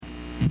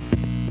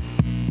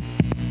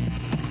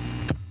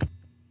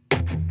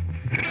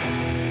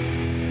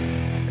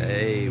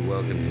Hey,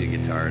 welcome to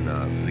Guitar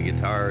Knobs, the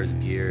guitars,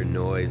 gear,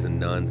 noise, and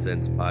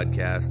nonsense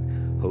podcast,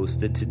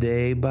 hosted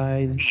today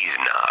by these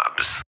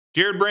knobs.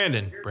 Jared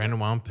Brandon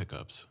Wound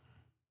Pickups.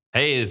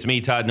 Hey, it's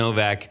me, Todd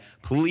Novak.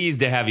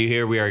 Pleased to have you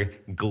here. We are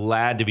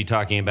glad to be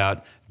talking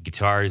about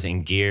guitars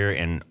and gear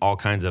and all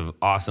kinds of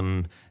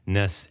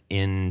awesomeness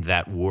in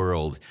that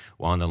world.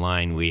 Well, on the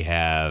line, we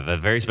have a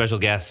very special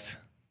guest.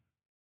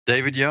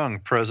 David Young,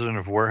 president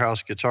of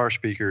Warehouse Guitar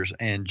Speakers,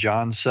 and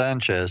John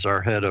Sanchez, our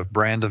head of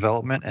brand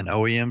development and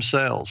OEM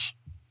sales.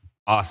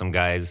 Awesome,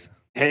 guys.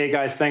 Hey,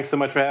 guys, thanks so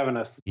much for having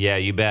us. Yeah,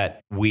 you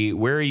bet.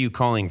 Where are you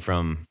calling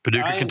from?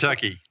 Paducah,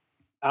 Kentucky.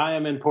 I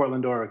am in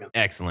Portland, Oregon.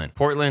 Excellent.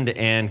 Portland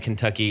and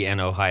Kentucky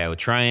and Ohio,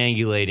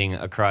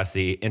 triangulating across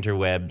the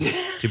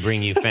interwebs to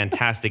bring you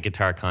fantastic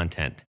guitar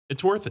content.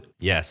 It's worth it.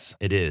 Yes,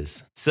 it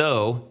is.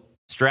 So,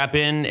 strap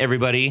in,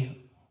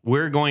 everybody.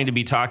 We're going to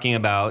be talking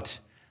about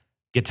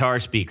guitar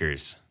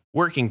speakers.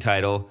 Working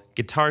title,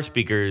 Guitar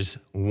Speakers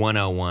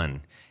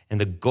 101. And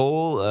the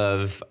goal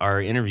of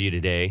our interview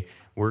today,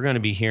 we're going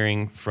to be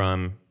hearing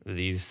from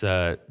these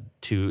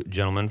two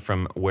gentlemen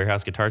from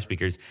Warehouse Guitar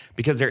Speakers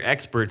because they're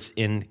experts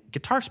in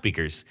guitar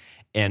speakers,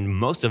 and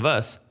most of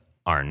us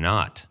are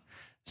not.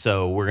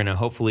 So we're going to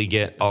hopefully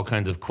get all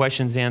kinds of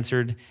questions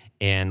answered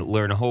and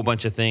learn a whole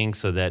bunch of things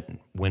so that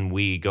when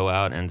we go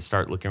out and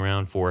start looking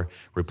around for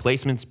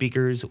replacement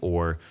speakers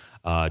or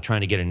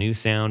trying to get a new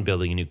sound,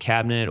 building a new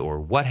cabinet, or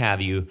what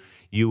have you,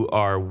 you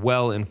are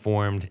well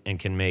informed and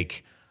can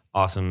make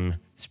awesome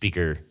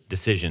speaker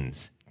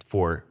decisions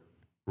for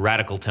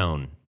radical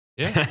tone.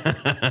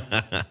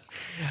 Yeah.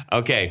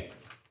 Okay,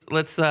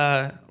 let's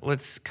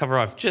cover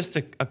off just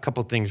a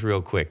couple things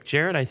real quick.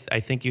 Jared, I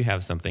think you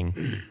have something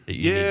that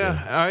you need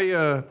to...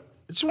 I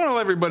just want to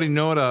let everybody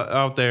know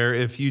out there,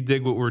 if you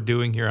dig what we're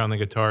doing here on the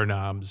Guitar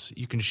Knobs,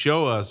 you can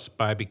show us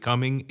by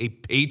becoming a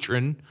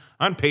patron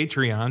on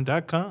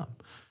patreon.com.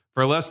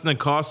 For less than the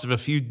cost of a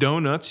few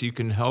donuts, you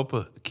can help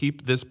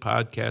keep this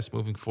podcast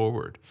moving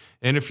forward.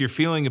 And if you're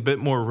feeling a bit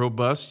more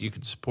robust, you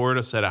can support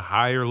us at a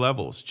higher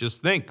levels.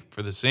 Just think,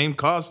 for the same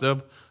cost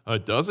of a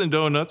dozen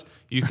donuts,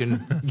 you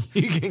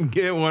can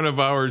get one of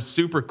our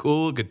super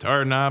cool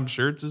Guitar Knob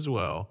shirts as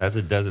well. That's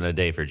a dozen a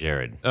day for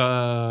Jared.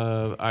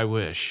 I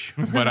wish,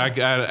 but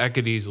I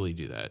could easily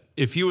do that.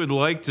 If you would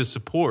like to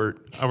support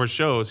our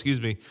show,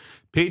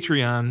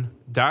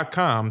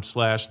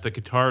 patreon.com/the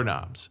Guitar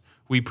Knobs.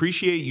 We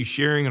appreciate you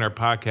sharing in our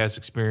podcast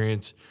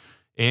experience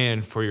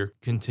and for your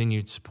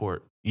continued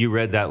support. You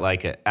read that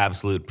like an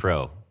absolute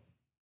pro.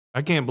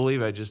 I can't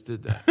believe I just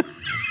did that.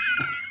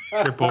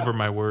 Trip over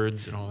my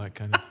words and all that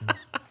kind of thing.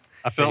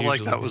 I felt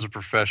like that was a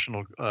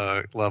professional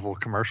level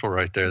commercial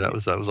right there. That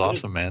was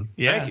awesome, man.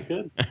 Yeah.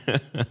 Good.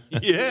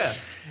 Yeah.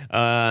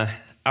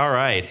 All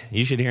right.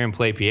 You should hear him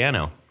play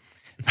piano.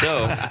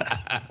 So,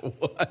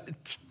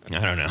 What? I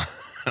don't know.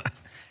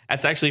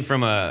 That's actually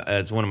from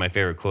it's one of my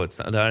favorite quotes.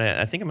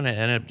 I think I'm going to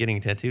end up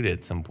getting tattooed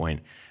at some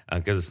point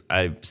because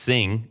I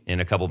sing in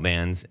a couple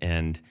bands,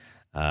 and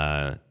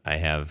I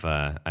have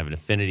an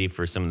affinity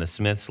for some of the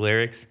Smiths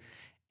lyrics,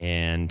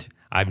 and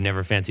I've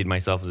never fancied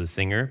myself as a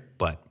singer,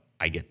 but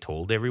I get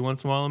told every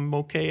once in a while I'm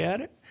okay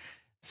at it.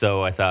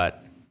 So I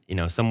thought,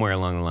 somewhere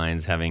along the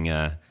lines, having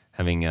the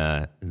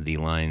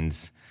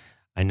lines,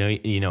 I know,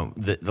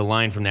 the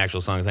line from the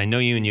actual song is, "I know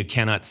you and you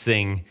cannot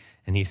sing."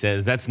 And he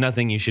says, "That's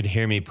nothing. You should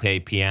hear me play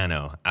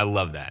piano." I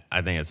love that.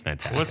 I think it's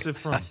fantastic. What's it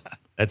from?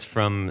 That's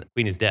from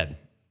Queen is Dead.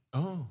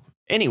 Oh.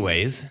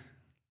 Anyways,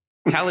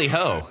 tally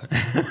ho.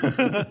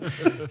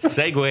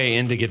 Segue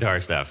into guitar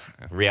stuff,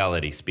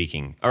 reality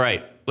speaking. All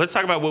right, let's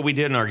talk about what we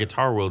did in our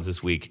guitar worlds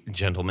this week,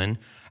 gentlemen.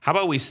 How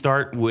about we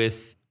start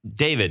with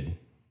David?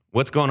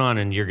 What's going on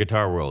in your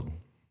guitar world?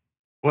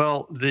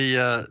 Well,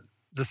 the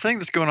thing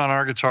that's going on in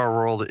our guitar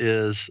world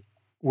is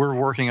we're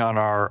working on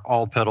our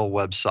all pedal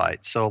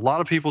website. So a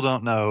lot of people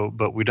don't know,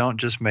 but we don't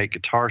just make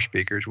guitar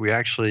speakers. We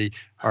actually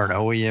are an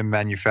OEM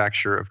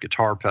manufacturer of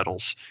guitar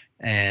pedals,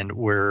 and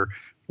we're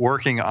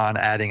working on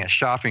adding a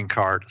shopping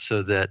cart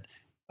so that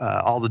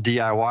all the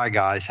DIY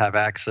guys have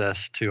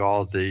access to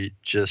all the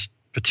just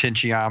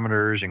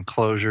potentiometers and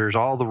closures,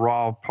 all the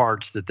raw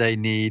parts that they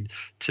need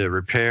to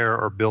repair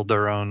or build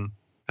their own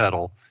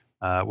pedal.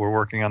 We're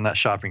working on that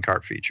shopping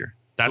cart feature.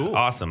 That's Cool.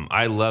 awesome.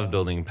 I love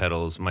building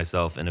pedals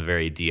myself in a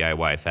very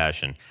DIY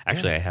fashion.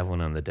 Actually, I have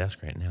one on the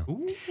desk right now.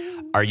 Ooh.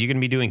 Are you going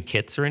to be doing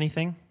kits or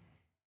anything?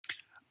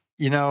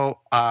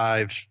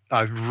 I've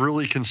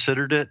really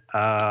considered it,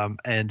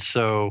 and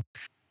so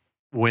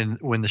when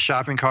the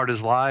shopping cart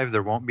is live,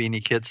 there won't be any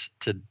kits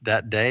to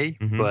that day.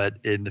 Mhm. But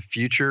in the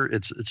future,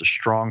 it's a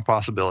strong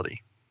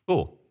possibility.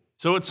 Cool.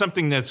 So it's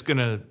something that's going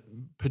to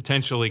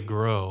potentially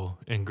grow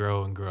and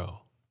grow and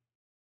grow.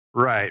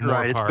 Right.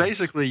 More It's parts.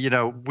 basically,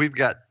 we've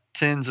got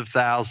tens of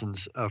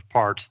thousands of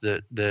parts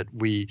that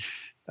we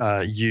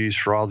use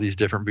for all these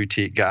different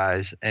boutique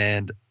guys,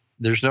 and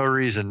there's no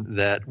reason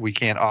that we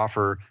can't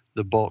offer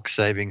the bulk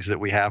savings that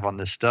we have on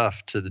this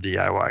stuff to the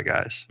DIY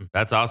guys.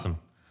 That's awesome.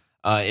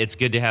 It's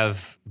good to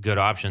have good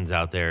options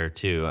out there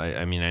too.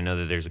 I mean, I know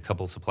that there's a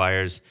couple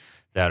suppliers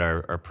that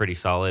are pretty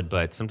solid,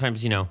 but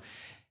sometimes,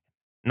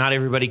 not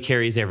everybody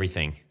carries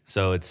everything.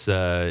 So it's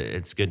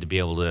good to be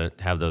able to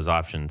have those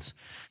options.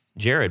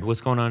 Jared,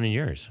 what's going on in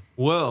yours?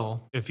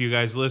 Well, if you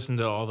guys listen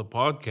to all the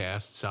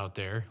podcasts out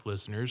there,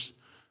 listeners,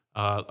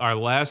 our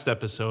last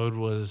episode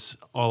was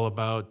all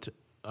about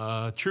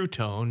True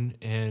Tone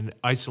and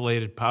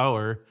isolated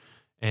power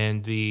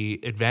and the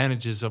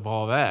advantages of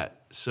all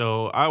that.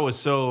 So I was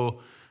so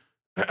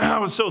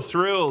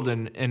thrilled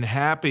and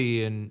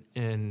happy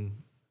and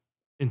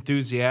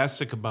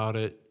enthusiastic about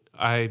it.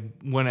 I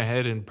went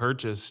ahead and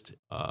purchased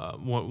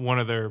one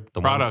of their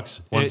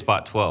products. One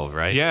Spot 12,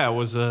 right? Yeah, it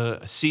was a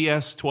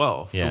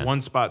CS12, Yeah. the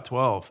One Spot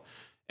 12.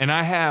 And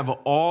I have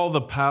all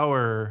the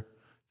power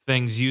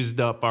things used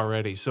up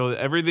already. So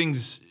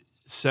everything's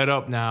set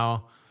up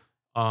now.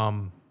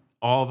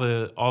 All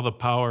the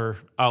power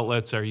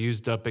outlets are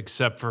used up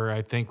except for,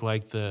 I think,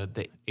 like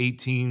the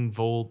 18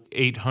 volt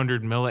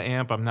 800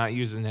 milliamp. I'm not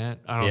using that.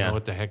 I don't know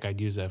what the heck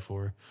I'd use that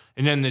for.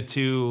 And then the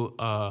two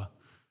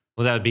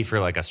well, that would be for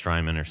like a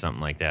Strymon or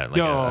something like that,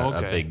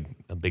 like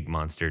a big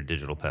monster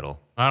digital pedal.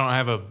 I don't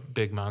have a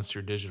big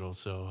monster digital,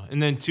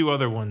 and then two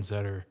other ones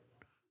that are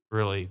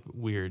really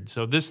weird.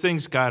 So this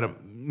thing's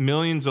got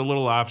millions of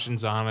little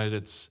options on it.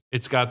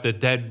 It's got the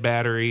dead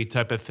battery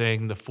type of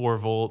thing, the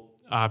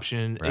 4-volt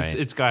option. Right.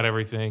 It's got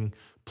everything.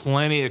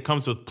 It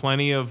comes with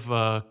plenty of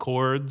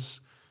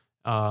chords,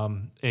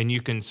 and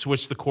you can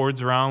switch the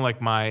chords around.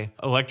 Like my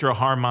Electro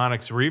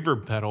Harmonix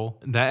reverb pedal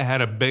that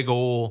had a big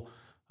old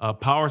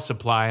power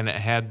supply, and it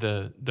had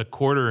the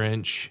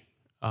 1/4-inch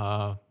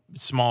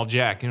small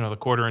jack, the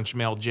 1/4-inch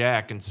male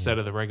jack instead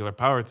of the regular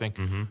power thing.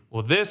 Mm-hmm.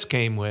 Well, this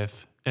came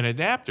with an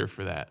adapter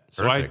for that,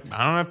 so I Perfect. don't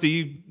have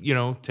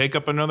to take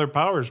up another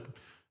power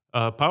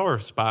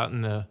spot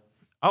in the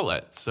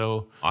outlet.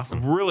 So Awesome.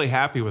 I'm really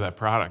happy with that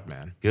product,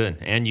 man. Good.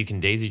 And you can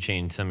daisy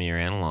chain some of your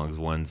analogs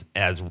ones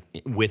as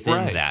within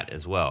Right. that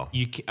as well.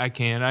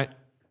 I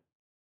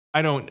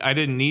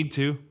didn't need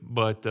to,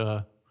 but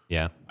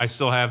Yeah. I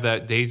still have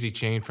that daisy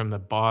chain from the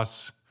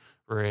Boss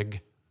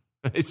rig.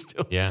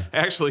 Yeah.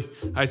 Actually,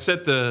 I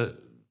set the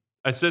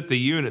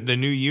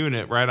new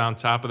unit right on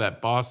top of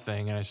that Boss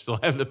thing, and I still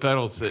have the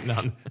pedals sitting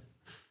on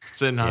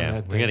Yeah.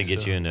 that We thing. got to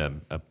get So, you into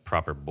a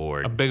proper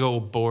board. a big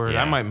old board.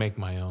 Yeah. I might make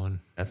my own.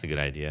 That's a good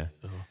idea.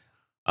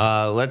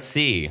 So. Let's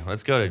see.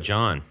 Let's go to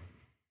John.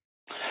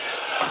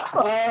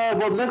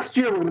 Well, next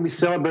year we're going to be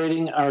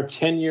celebrating our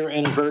 10-year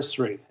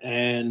anniversary,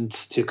 and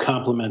to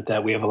complement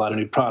that, we have a lot of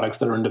new products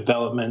that are in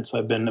development. So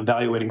I've been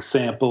evaluating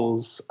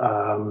samples.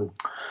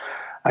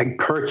 I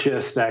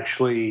purchased,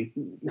 actually,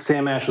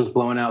 Sam Ash was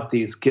blowing out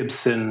these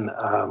Gibson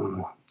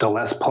the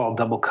Les Paul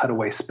double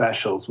cutaway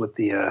specials with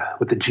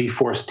the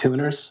G-Force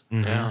tuners,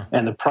 Yeah.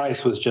 and the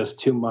price was just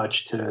too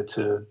much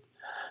to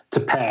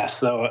pass.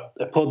 So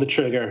I pulled the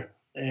trigger.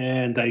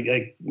 And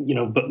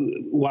but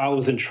while I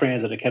was in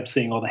transit, I kept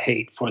seeing all the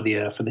hate for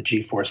the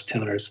G-Force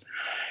tuners,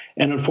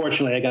 and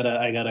unfortunately, I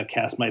gotta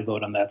cast my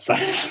vote on that side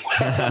as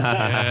well.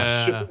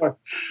 I'm not sure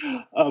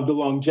of the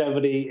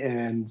longevity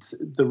and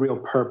the real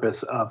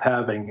purpose of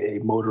having a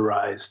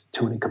motorized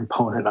tuning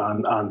component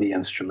on the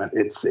instrument.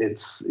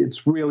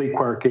 It's really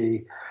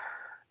quirky.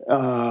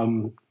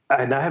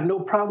 And I have no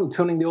problem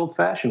tuning the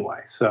old-fashioned way.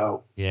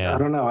 So Yeah. I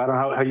don't know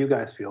how you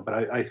guys feel, but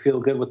I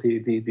feel good with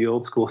the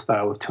old school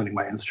style of tuning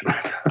my instrument.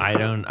 I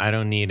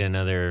don't need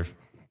another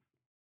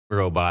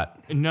robot.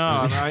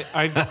 No,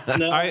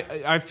 No.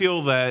 I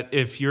feel that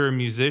if you're a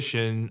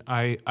musician,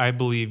 I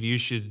believe you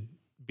should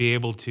be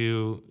able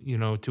to,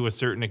 to a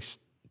certain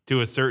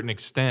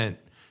extent,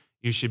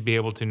 you should be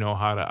able to know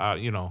how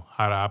to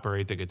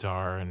operate the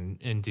guitar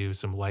and do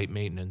some light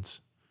maintenance.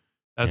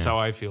 That's how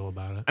I feel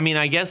about it. I mean,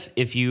 I guess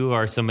if you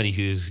are somebody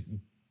who's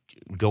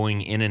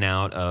going in and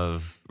out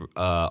of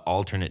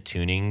alternate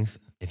tunings,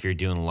 if you're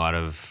doing a lot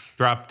of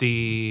Drop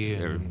D,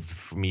 or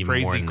and even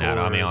crazy more than that,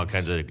 I mean, all chords,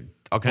 kinds of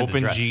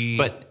open dra- G.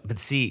 But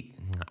see,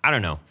 I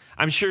don't know.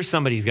 I'm sure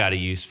somebody's got a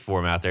use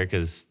for them out there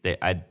because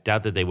I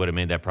doubt that they would have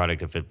made that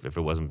product if it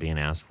wasn't being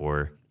asked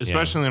for.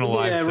 especially in a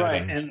live setting.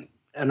 Right.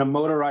 And a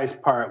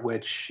motorized part,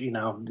 which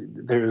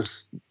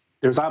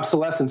there's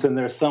obsolescence in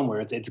there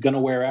somewhere. It's going to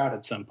wear out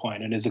at some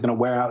point, and is it going to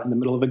wear out in the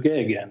middle of a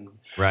gig and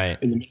Right.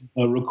 in the middle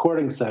of a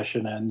recording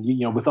session? And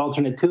with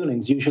alternate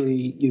tunings,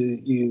 usually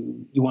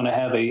you want to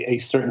have a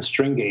certain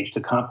string gauge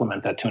to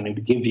complement that tuning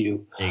to give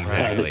you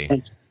Exactly. the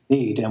tension you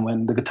need. And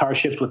when the guitar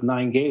ships with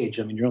 9 gauge,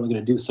 I mean, you're only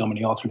going to do so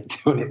many alternate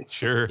tunings.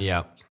 Sure.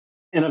 Yeah.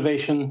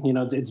 Innovation,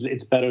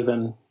 it's better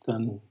than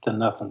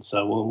nothing.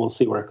 So we'll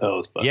see where it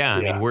goes. But Yeah,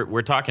 I mean,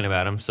 we're talking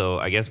about them, so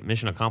I guess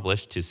mission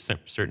accomplished to a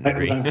certain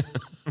degree.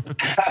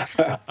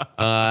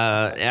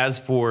 As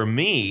for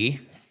me,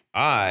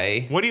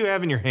 What do you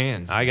have in your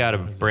hands? I got a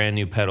brand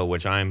new pedal,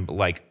 which I'm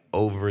like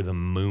over the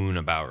moon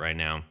about right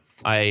now.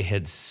 I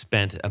had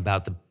spent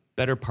about the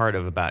better part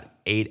of about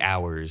 8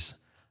 hours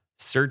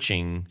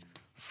searching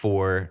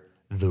for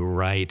the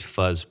right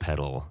fuzz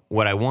pedal.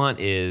 What I want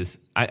is,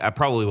 I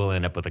probably will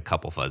end up with a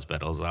couple fuzz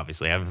pedals,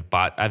 obviously.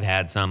 I've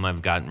had some,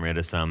 I've gotten rid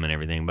of some and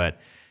everything, but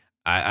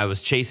I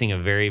was chasing a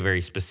very,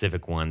 very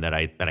specific one that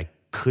I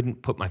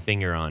couldn't put my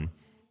finger on.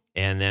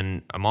 And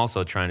then I'm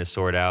also trying to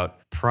sort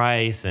out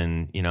price,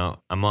 and, you know,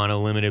 I'm on a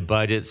limited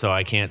budget, so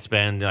I can't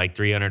spend like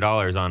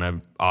 $300 on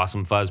an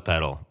awesome fuzz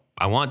pedal.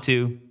 I want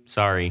to,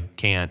 sorry,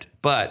 can't.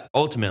 But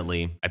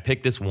ultimately, I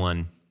picked this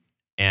one,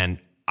 and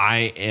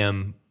I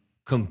am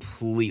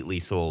completely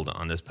sold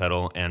on this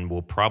pedal, and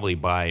will probably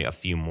buy a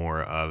few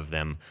more of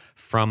them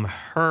from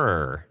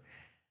her.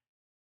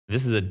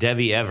 This is a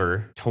Devi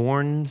Ever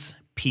Torns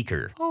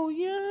Peaker. Oh,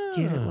 yeah.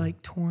 Get it like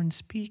Torn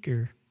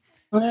Speaker.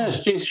 Yeah,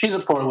 she's a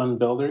Portland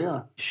builder,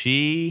 yeah.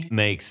 She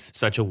makes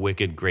such a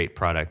wicked great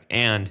product.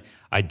 And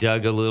I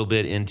dug a little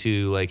bit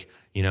into, like,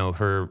 you know,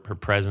 her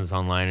presence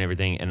online and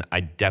everything, and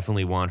I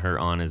definitely want her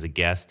on as a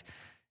guest.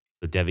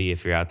 So Devi,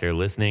 if you're out there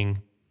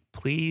listening,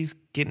 please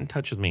get in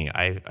touch with me.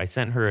 I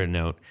sent her a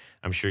note.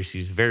 I'm sure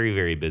she's very,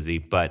 very busy,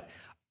 but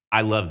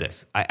I love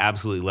this. I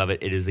absolutely love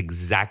it. It is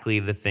exactly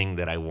the thing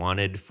that I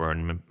wanted for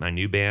my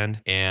new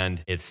band,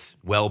 and it's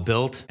well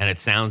built, and it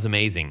sounds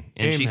amazing.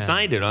 And she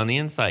signed it on the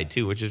inside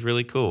too, which is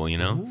really cool. You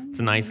know, It's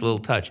a nice little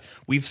touch.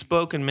 We've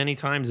spoken many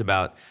times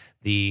about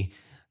the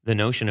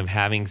notion of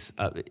having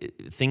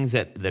things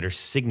that are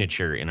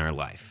signature in our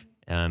life.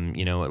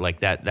 You know, like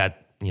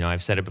that. You know,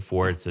 I've said it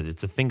before. It's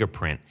a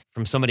fingerprint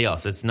from somebody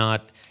else. It's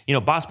not. You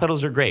know, Boss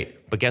pedals are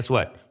great, but guess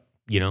what?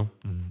 You know,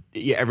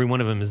 every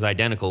one of them is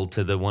identical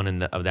to the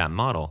one of that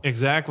model.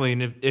 Exactly.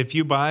 And if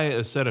you buy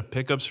a set of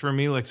pickups for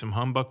me, like some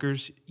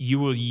humbuckers,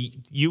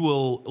 you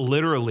will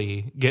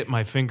literally get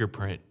my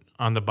fingerprint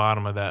on the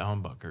bottom of that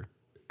humbucker.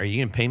 Are you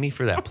going to pay me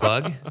for that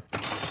plug?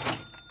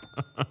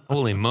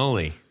 Holy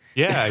moly.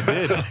 Yeah, I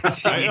did.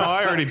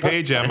 I already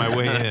paid you on my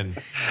way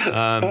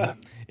in.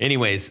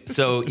 Anyways,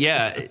 so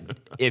yeah,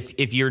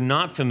 if you're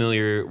not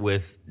familiar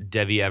with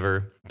Devi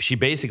Ever, she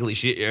basically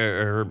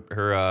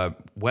her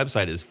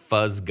website is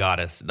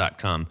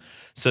fuzzgoddess.com.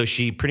 So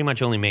she pretty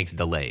much only makes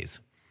delays.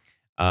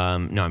 No,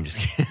 I'm just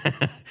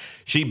kidding.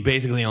 She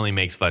basically only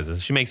makes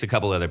fuzzes. She makes a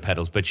couple other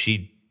pedals, but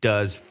she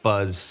does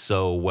fuzz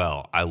so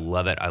well. I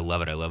love it. I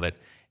love it. I love it.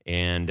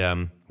 And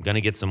I'm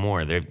gonna get some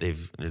more.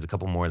 There's a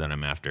couple more that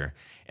I'm after,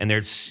 and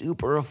they're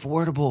super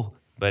affordable.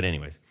 But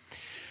anyways,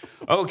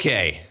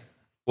 okay.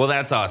 Well,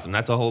 that's awesome.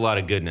 That's a whole lot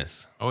of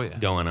goodness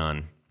going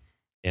on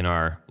in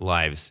our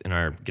lives, in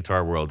our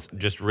guitar worlds.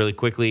 Just really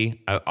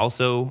quickly, I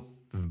also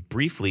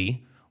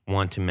briefly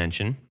want to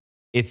mention,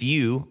 if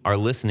you are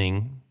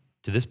listening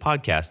to this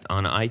podcast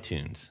on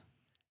iTunes,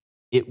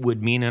 it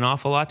would mean an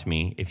awful lot to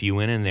me if you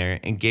went in there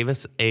and gave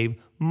us a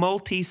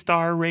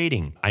multi-star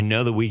rating. I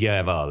know that we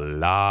have a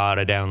lot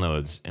of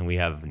downloads and we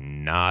have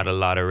not a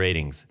lot of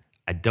ratings.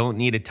 I don't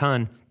need a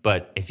ton,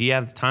 but if you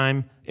have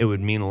time, it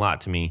would mean a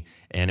lot to me,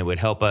 and it would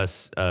help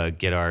us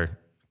get our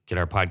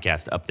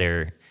podcast up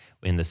there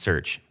in the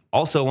search.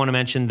 Also, want to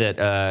mention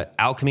that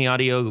Alchemy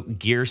Audio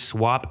Gear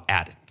Swap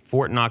at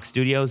Fort Knox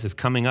Studios is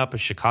coming up in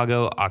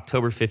Chicago,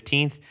 October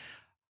 15th.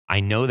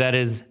 I know that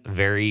is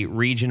very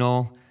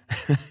regional,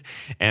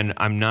 and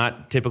I'm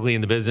not typically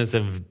in the business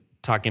of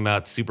talking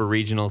about super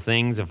regional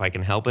things if I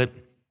can help it.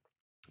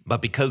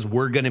 But because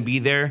we're going to be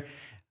there,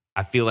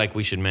 I feel like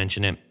we should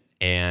mention it.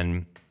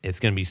 And it's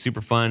going to be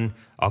super fun.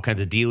 All kinds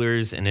of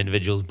dealers and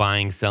individuals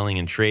buying, selling,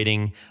 and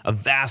trading. A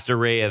vast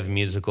array of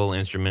musical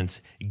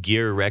instruments,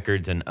 gear,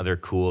 records, and other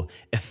cool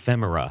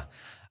ephemera.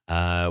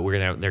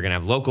 They're gonna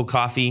have local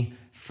coffee,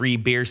 free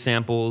beer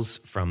samples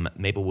from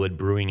Maplewood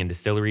Brewing and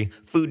Distillery,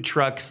 food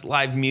trucks,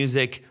 live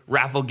music,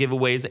 raffle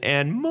giveaways,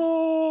 and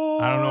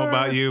more. I don't know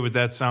about you, but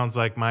that sounds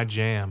like my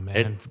jam, man.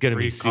 It's gonna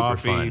be super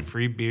coffee, fun.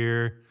 Free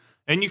beer,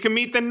 and you can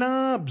meet the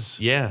knobs.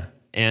 Yeah.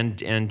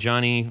 And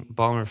Johnny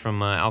Ballmer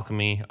from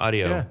Alchemy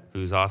Audio,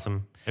 who's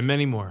awesome. And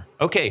many more.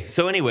 Okay,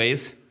 so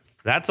anyways,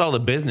 that's all the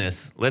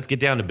business. Let's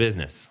get down to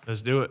business.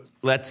 Let's do it.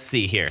 Let's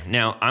see here.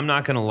 Now, I'm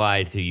not going to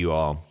lie to you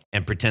all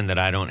and pretend that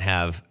I don't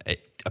have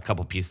a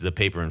couple pieces of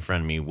paper in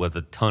front of me with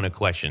a ton of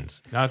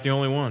questions. Not the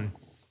only one.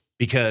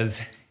 Because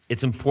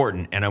it's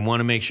important, and I want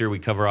to make sure we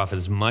cover off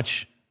as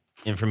much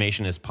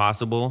information as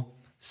possible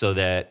so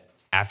that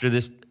after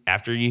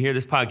you hear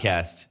this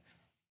podcast,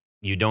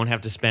 you don't have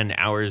to spend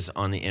hours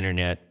on the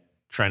internet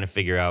trying to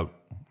figure out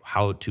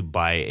how to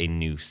buy a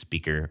new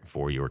speaker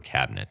for your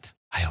cabinet.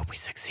 I hope we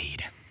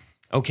succeed.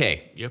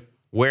 Okay. Yep.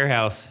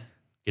 Warehouse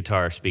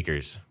guitar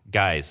speakers.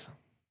 Guys.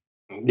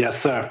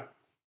 Yes, sir.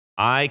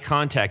 I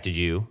contacted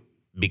you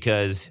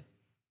because,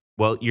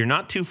 well, you're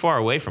not too far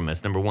away from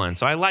us, number one.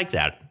 So I like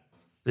that.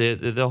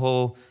 The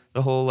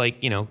whole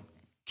like, you know,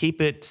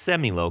 keep it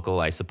semi-local,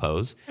 I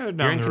suppose. Yeah,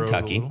 you're in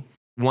Kentucky.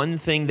 One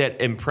thing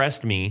that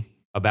impressed me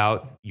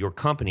about your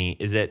company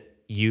is that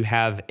you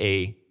have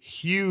a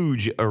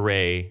huge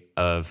array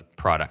of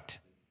product.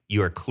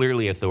 You are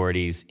clearly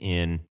authorities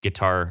in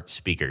guitar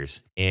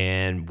speakers.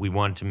 And we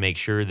want to make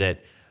sure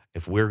that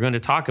if we're going to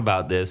talk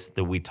about this,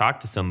 that we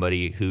talk to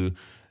somebody who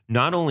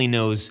not only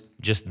knows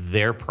just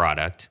their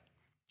product,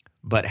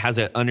 but has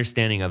an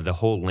understanding of the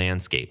whole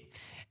landscape.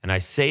 And I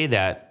say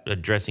that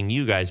addressing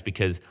you guys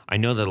because I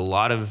know that a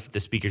lot of the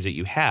speakers that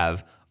you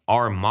have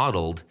are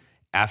modeled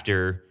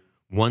after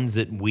ones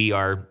that we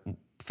are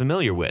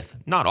familiar with.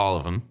 Not all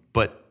of them,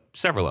 but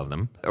several of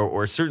them,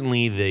 or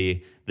certainly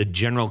the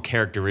general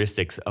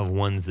characteristics of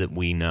ones that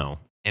we know.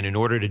 And in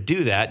order to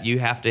do that, you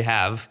have to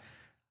have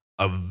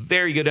a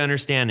very good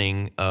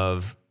understanding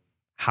of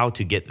how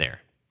to get there.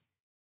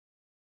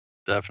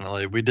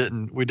 Definitely. We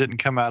didn't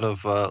come out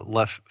of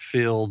left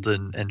field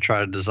and try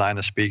to design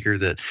a speaker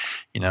that,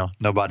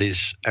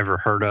 nobody's ever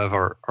heard of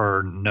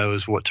or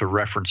knows what to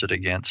reference it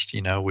against.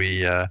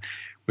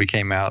 We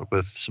came out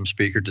with some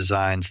speaker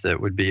designs that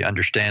would be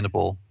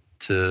understandable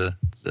to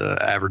the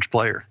average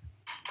player.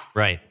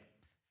 Right.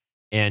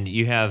 And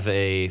you have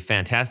a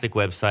fantastic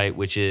website,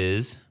 which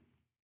is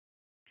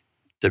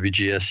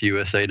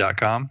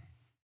WGSUSA.com.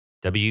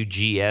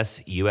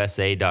 WGSUSA.com.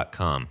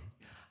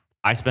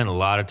 I spend a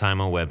lot of time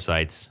on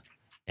websites,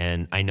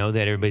 and I know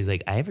that everybody's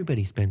like,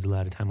 everybody spends a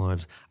lot of time on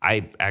websites.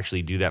 I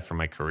actually do that for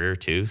my career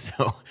too.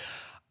 So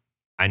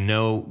I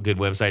know good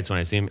websites when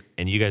I see them,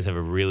 and you guys have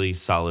a really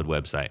solid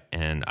website.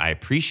 And I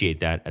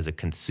appreciate that as a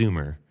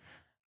consumer,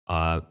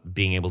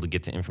 being able to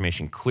get to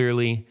information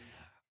clearly,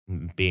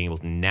 being able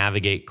to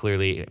navigate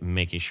clearly,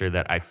 making sure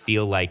that I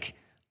feel like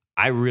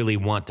I really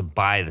want to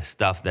buy the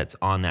stuff that's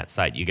on that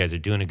site. You guys are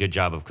doing a good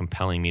job of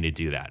compelling me to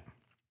do that.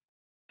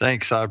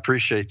 Thanks. I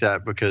appreciate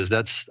that, because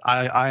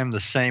I am the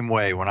same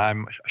way when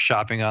I'm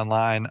shopping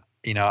online.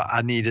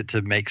 I need it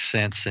to make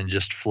sense and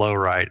just flow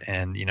right.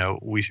 And,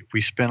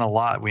 we spent a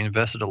lot, we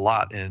invested a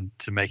lot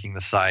into making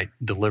the site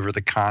deliver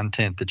the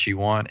content that you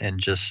want and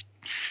just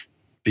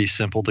be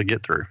simple to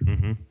get through.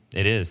 Mm-hmm.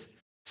 It is.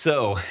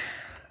 So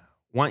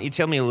why don't you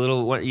tell me a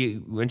little, why don't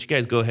you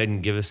guys go ahead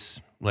and give us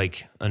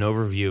like an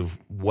overview of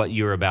what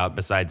you're about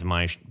besides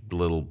my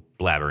little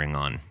blabbering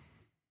on?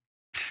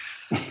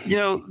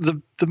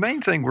 The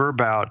main thing we're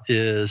about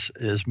is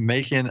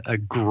making a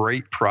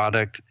great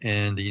product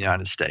in the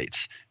United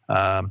States.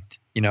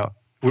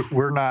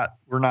 We're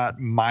not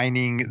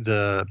mining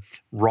the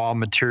raw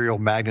material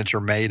magnets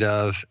are made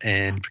of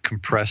and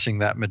compressing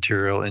that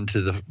material into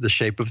the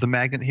shape of the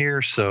magnet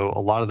here. So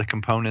a lot of the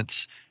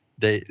components,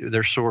 they're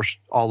sourced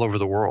all over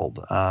the world.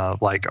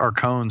 Like our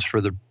cones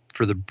for the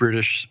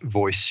British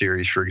Voice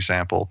series, for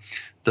example,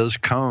 those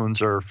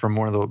cones are from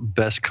one of the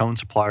best cone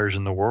suppliers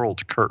in the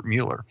world, Kurt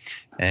Mueller.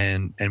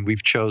 And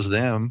we've chose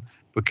them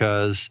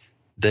because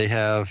they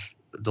have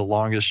the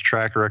longest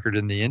track record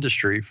in the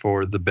industry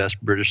for the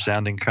best British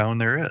sounding cone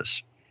there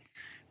is.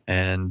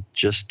 And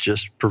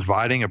just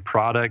providing a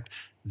product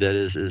that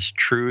is as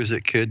true as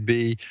it could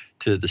be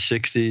to the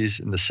 60s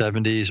and the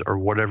 70s or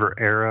whatever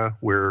era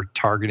we're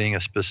targeting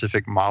a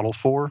specific model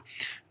for.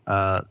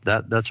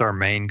 That's our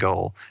main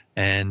goal,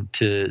 and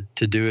to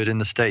do it in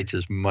the States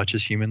as much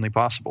as humanly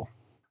possible.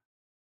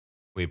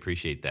 We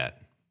appreciate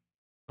that.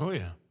 Oh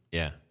yeah.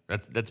 Yeah,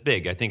 that's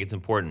big. I think it's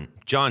important.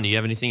 John, do you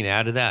have anything to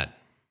add to that?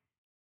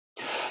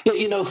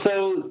 Yeah,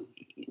 so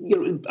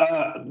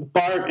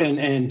Bart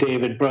and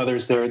David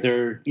brothers,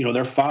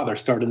 their father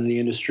started in the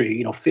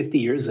industry 50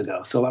 years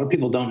ago. So a lot of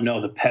people don't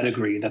know the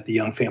pedigree that the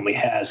Young family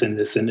has in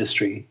this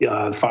industry.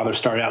 The father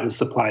started out in the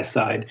supply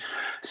side,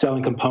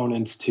 selling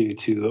components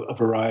to a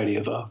variety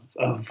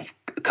of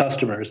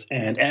customers,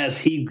 and as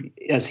he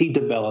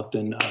developed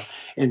in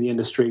the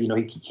industry,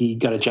 he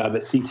got a job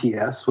at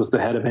CTS, was the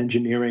head of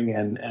engineering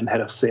and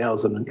head of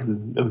sales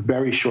in a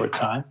very short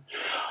time,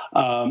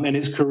 and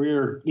his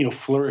career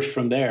flourished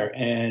from there.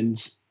 And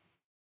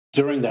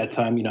during that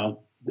time,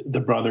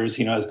 the brothers,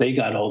 as they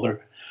got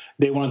older,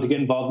 they wanted to get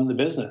involved in the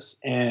business.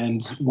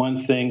 And one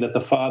thing that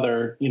the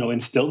father,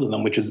 instilled in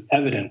them, which is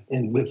evident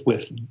with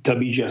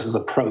WGS's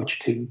approach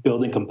to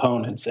building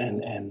components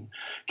and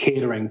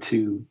catering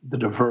to the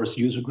diverse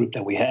user group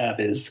that we have,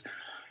 is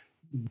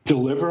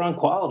deliver on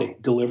quality,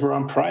 deliver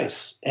on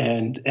price,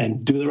 and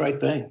do the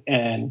right thing.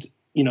 And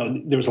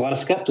there was a lot of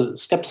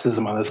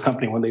skepticism on this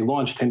company when they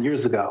launched 10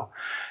 years ago.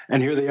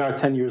 And here they are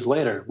 10 years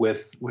later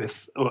with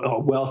a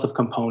wealth of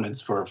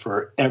components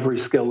for every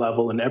skill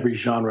level and every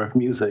genre of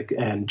music,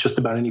 and just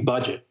about any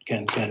budget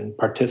can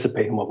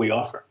participate in what we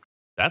offer.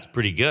 That's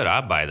pretty good.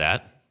 I'll buy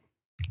that.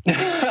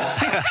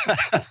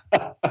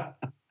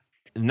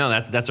 No,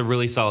 that's a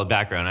really solid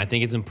background. I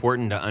think it's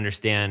important to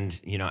understand,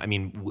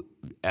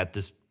 at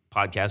this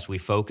podcast, we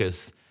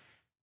focus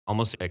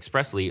almost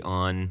expressly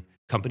on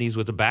companies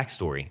with a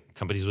backstory,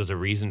 companies with a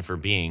reason for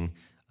being,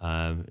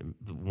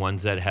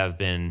 ones that have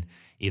been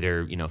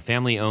either,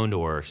 family owned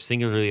or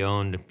singularly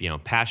owned,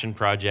 passion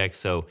projects.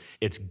 So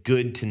it's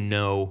good to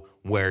know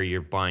where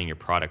you're buying your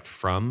product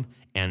from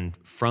and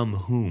from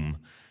whom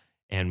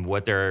and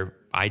what their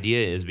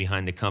idea is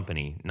behind the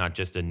company, not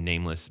just a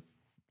nameless,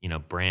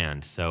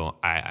 brand. So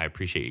I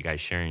appreciate you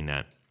guys sharing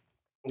that.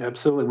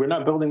 Absolutely. We're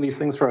not building these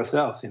things for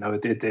ourselves.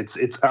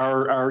 It's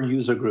our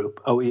user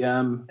group,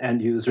 OEM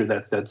end user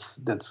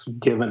that's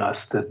given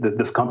us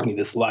this company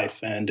this life,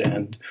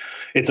 and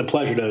it's a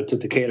pleasure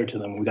to cater to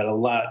them. We've got a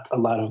lot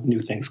of new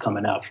things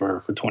coming out for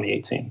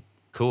 2018.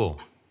 Cool.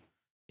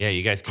 Yeah,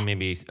 you guys can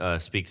maybe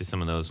speak to some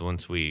of those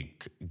once we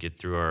get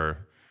through our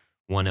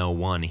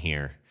 101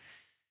 here.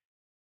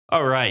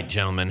 All right,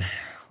 gentlemen,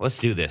 let's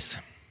do this.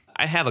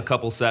 I have a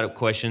couple setup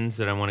questions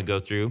that I want to go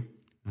through.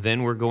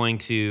 Then we're going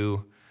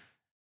to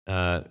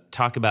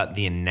talk about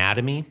the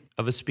anatomy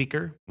of a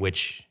speaker,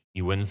 which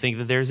you wouldn't think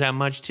that there's that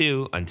much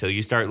to until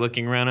you start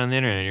looking around on the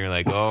internet and you're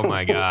like, oh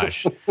my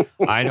gosh,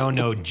 I don't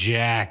know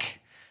jack.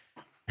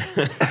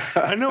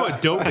 I know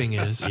what doping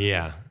is.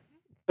 Yeah.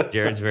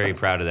 Jared's very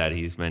proud of that.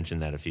 He's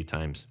mentioned that a few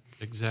times.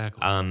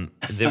 Exactly.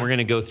 Then we're going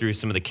to go through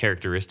some of the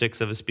characteristics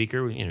of a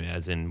speaker,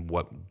 as in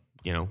what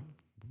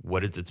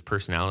is its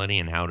personality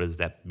and how does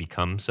that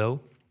become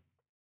so?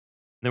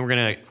 Then we're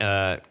going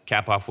to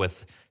cap off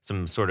with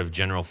some sort of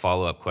general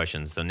follow-up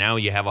questions. So now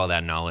you have all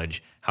that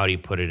knowledge. How do you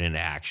put it into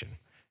action?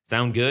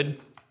 Sound good?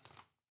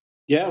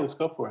 Yeah, let's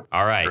go for it.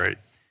 All right. Great.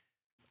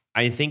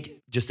 I think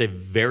just a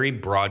very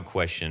broad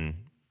question,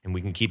 and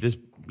we can keep this,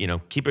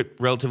 keep it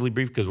relatively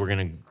brief because we're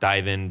going to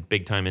dive in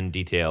big time in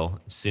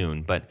detail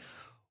soon. But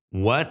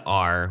what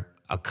are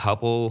a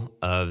couple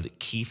of the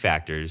key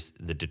factors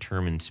that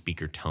determine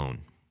speaker tone?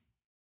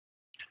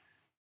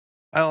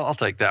 I'll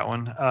take that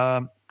one.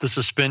 The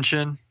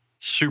suspension,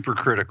 super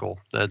critical.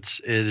 It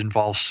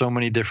involves so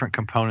many different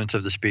components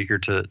of the speaker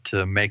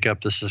to make up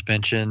the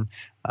suspension.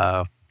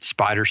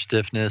 Spider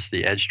stiffness,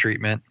 the edge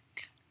treatment,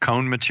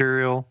 cone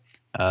material,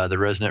 the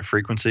resonant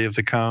frequency of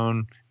the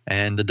cone,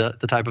 and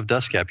the type of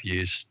dust cap you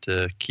use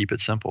to keep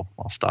it simple.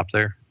 I'll stop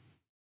there.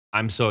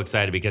 I'm so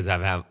excited because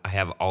I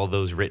have all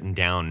those written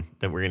down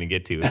that we're going to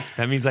get to.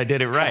 That means I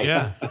did it right.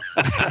 Yeah.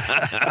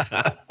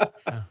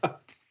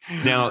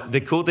 Now,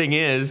 the cool thing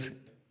is,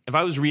 if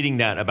I was reading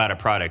that about a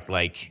product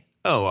like,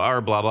 oh,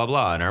 our blah, blah,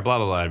 blah, and our blah,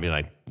 blah, blah, I'd be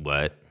like,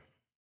 what?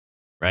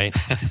 Right?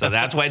 So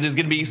that's why this is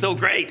going to be so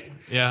great.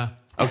 Yeah.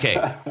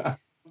 Okay.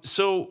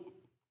 So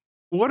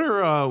what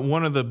are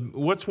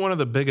what's one of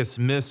the biggest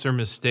myths or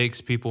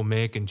mistakes people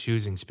make in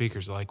choosing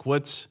speakers? Like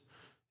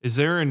is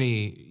there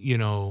any,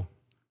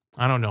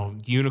 I don't know,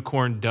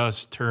 unicorn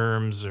dust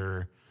terms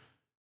or,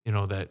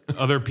 that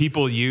other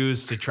people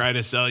use to try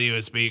to sell you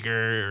a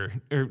speaker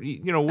or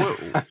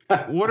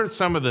what are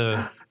some of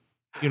the,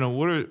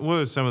 what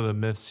are some of the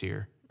myths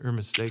here or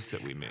mistakes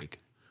that we make?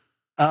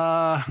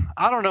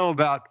 I don't know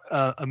about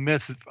a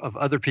myth of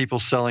other people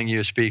selling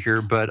you a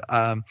speaker, but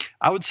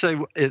I would say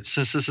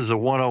since this is a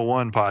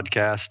 101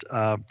 podcast,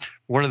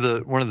 one of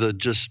the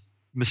just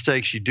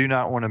mistakes you do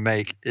not want to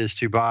make is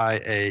to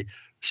buy a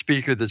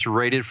speaker that's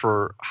rated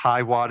for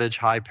high wattage,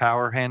 high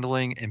power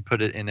handling and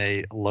put it in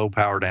a low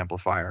powered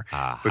amplifier.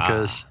 Aha.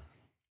 Because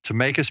to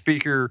make a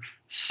speaker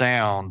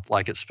sound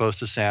like it's supposed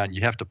to sound,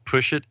 you have to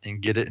push it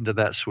and get it into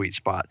that sweet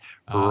spot.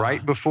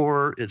 Right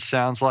before it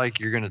sounds like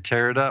you're going to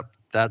tear it up,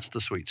 that's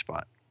the sweet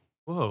spot.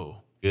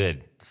 Whoa.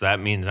 Good. So that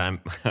means I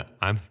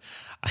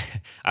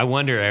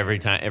wonder every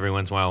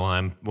once in a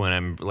while when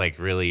I'm like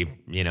really,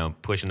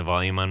 pushing the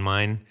volume on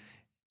mine.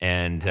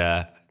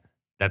 And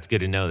that's good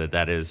to know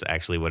that is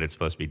actually what it's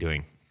supposed to be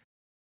doing.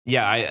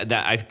 Yeah,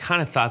 I've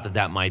kind of thought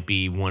that might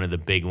be one of the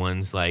big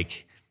ones.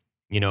 Like,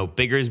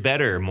 bigger is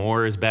better,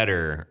 more is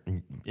better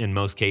in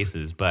most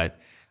cases. But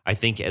I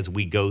think as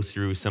we go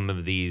through some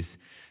of these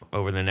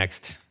over the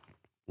next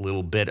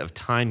little bit of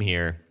time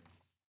here,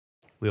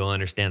 we will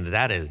understand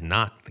that is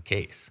not the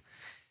case.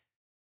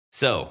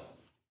 So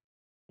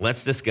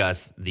let's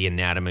discuss the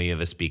anatomy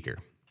of a speaker.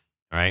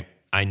 All right.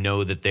 I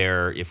know that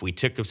if we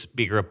took a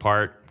speaker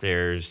apart,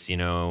 there's,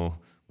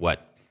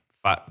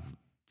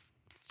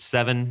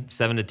 7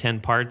 to 10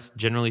 parts,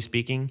 generally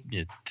speaking?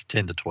 Yeah,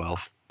 10 to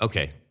 12.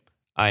 Okay.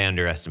 I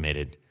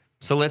underestimated.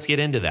 So let's get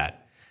into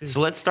that. So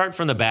let's start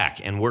from the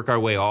back and work our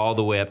way all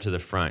the way up to the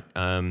front.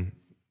 Can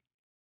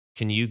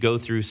you go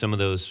through some of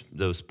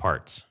those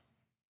parts?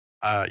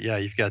 Yeah,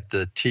 you've got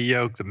the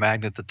T-yoke, the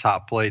magnet, the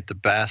top plate, the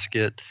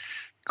basket,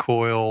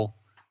 coil,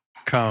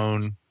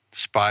 cone,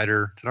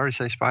 spider. Did I already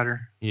say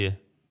spider? Yeah.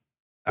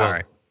 All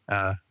right.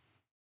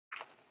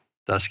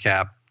 Dust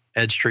cap,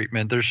 edge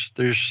treatment.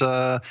 There's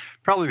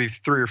probably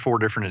 3 or 4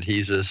 different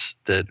adhesives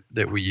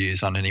that we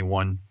use on any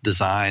one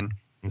design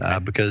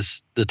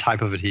because the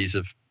type of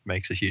adhesive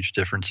makes a huge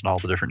difference in all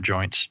the different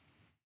joints.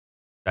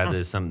 That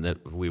is something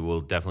that we will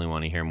definitely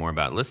want to hear more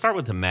about. Let's start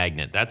with the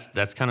magnet.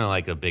 That's kind of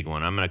like a big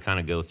one. I'm going to kind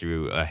of go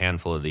through a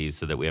handful of these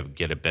so that we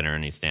get a better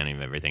understanding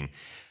of everything.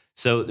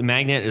 So the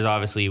magnet is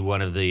obviously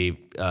one of the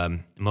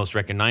most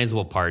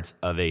recognizable parts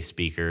of a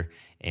speaker,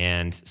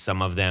 and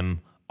some of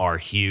them are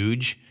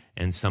huge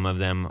and some of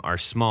them are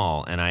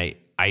small. And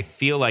I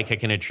feel like I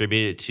can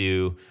attribute it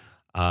to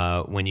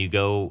when you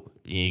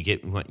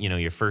get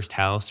your first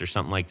house or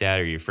something like that,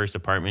 or your first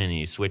apartment, and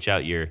you switch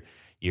out your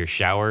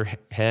shower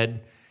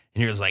head.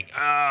 And you're just like, oh,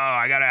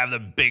 I got to have the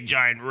big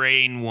giant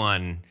rain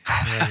one.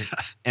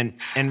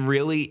 And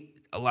really,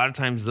 a lot of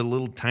times the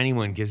little tiny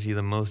one gives you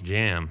the most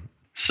jam.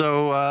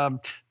 So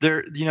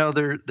there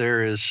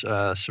is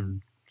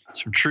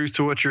some truth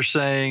to what you're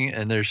saying,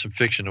 and there's some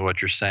fiction to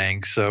what you're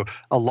saying. So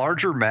a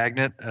larger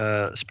magnet,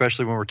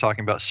 especially when we're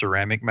talking about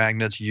ceramic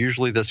magnets,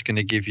 usually that's going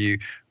to give you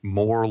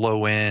more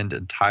low end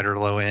and tighter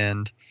low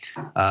end.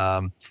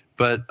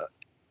 But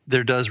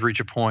there does reach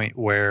a point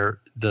where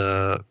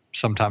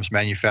sometimes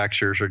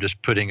manufacturers are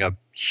just putting a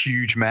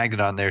huge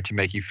magnet on there to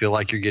make you feel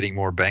like you're getting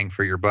more bang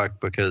for your buck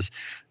because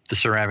the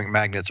ceramic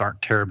magnets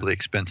aren't terribly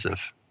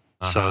expensive.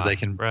 So they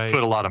can right.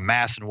 put a lot of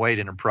mass and weight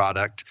in a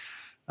product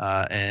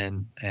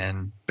and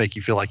make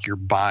you feel like you're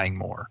buying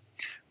more.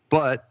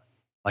 But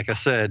like I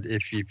said,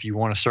 if you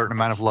want a certain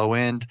amount of low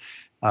end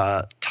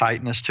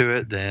tightness to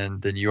it,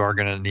 then you are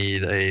going to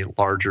need a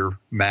larger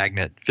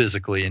magnet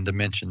physically in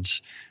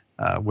dimensions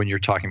when you're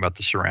talking about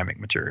the ceramic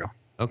material.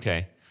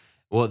 Okay.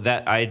 Well,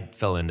 that I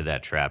fell into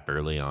that trap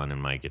early on in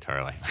my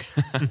guitar life.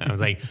 I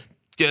was like,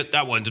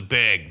 that one's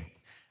big.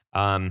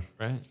 Right.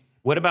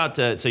 What about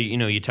so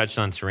you touched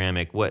on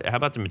ceramic? How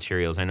about the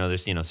materials? I know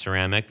there's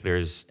ceramic,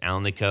 there's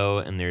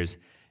Alnico, and there's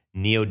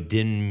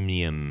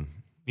neodymium.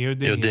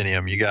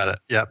 Neodymium, you got it.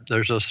 Yep,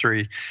 there's those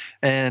three,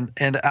 and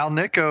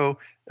Alnico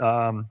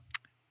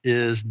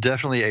is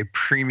definitely a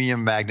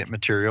premium magnet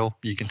material.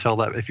 You can tell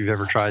that if you've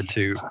ever tried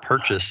to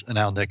purchase an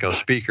Alnico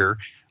speaker,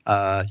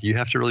 you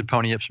have to really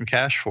pony up some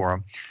cash for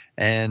them,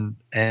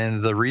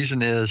 and the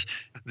reason is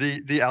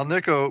the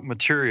Alnico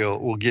material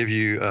will give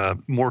you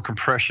more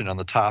compression on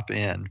the top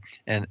end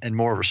and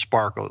more of a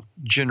sparkle,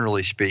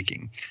 generally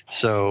speaking.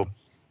 So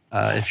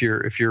if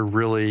you're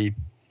really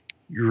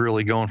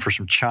going for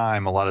some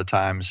chime, a lot of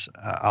times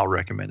I'll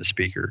recommend a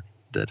speaker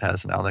that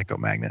has an Alnico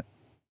magnet.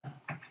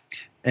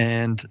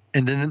 And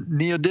then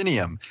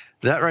neodymium,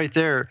 that right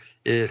there,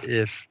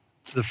 if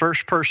the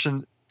first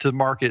person to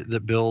market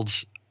that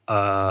builds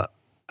a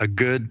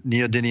good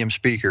neodymium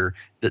speaker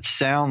that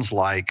sounds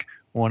like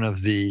one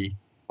of the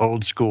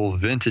old school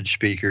vintage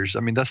speakers, I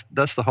mean,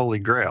 that's the holy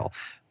grail.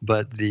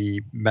 But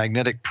the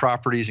magnetic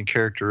properties and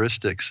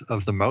characteristics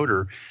of the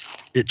motor,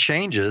 it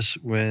changes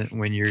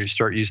when you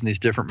start using these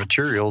different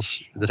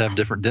materials that have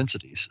different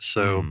densities.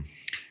 So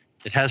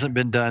it hasn't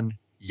been done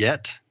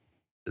yet.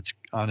 It's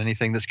on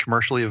anything that's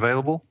commercially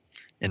available,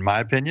 in my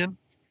opinion.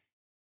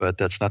 But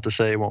that's not to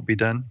say it won't be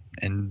done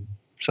in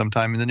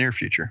sometime in the near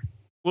future.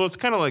 Well, it's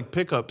kind of like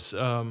pickups.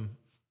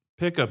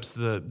 Pickups,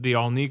 the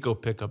Alnico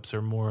pickups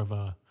are more of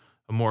a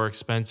more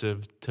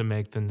expensive to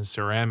make than the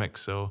ceramic.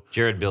 So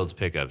Jared builds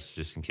pickups,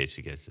 just in case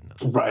you guys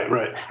didn't know.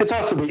 Right. It's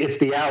also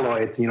the alloy.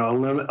 It's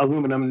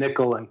aluminum,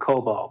 nickel, and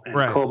cobalt. And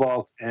right.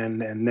 Cobalt and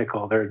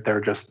nickel, they're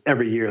just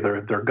every year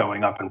they're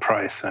going up in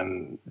price,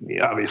 and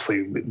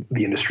obviously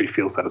the industry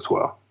feels that as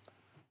well.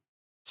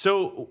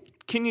 So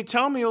can you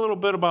tell me a little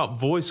bit about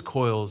voice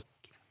coils?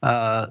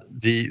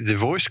 The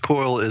voice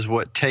coil is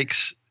what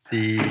takes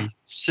the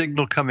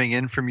signal coming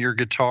in from your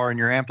guitar and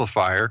your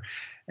amplifier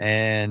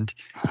and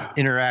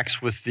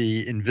interacts with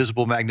the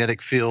invisible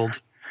magnetic field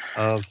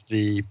of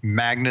the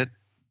magnet,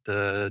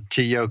 the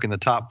T-yoke, and the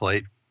top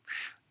plate.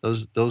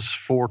 Those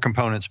four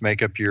components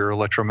make up your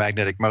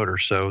electromagnetic motor.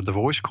 So the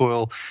voice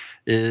coil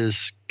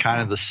is kind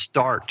of the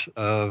start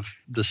of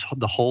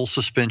the whole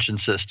suspension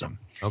system.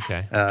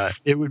 Okay.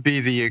 It would be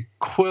the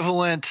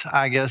equivalent,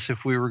 I guess,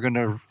 if we were going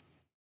to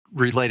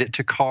relate it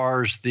to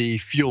cars, the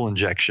fuel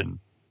injection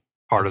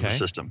part of the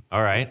system.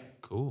 All right.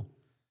 Cool.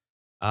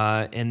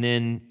 And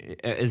then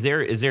is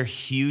there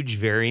huge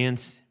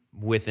variance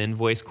within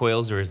voice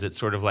coils, or is it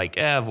sort of like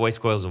voice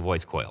coil is a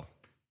voice coil?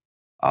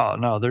 Oh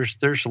no,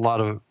 there's a lot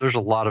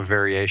of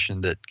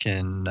variation that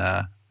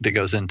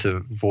goes into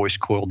voice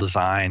coil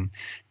design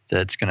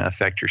that's going to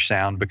affect your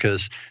sound,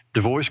 because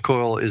the voice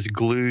coil is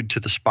glued to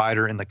the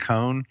spider in the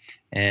cone,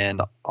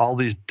 and all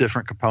these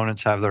different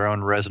components have their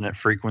own resonant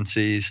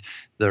frequencies,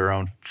 their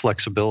own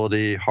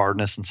flexibility,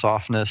 hardness, and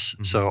softness.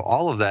 Mm-hmm. So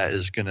all of that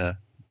is going to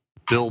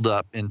build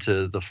up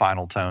into the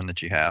final tone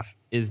that you have.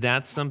 Is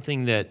that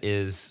something that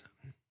is,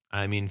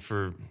 I mean,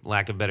 for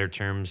lack of better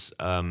terms,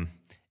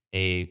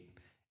 a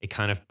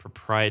kind of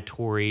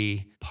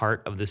proprietary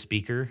part of the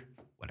speaker?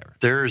 Whatever.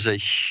 There is a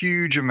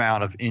huge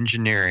amount of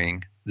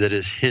engineering that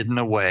is hidden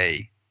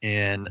away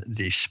in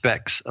the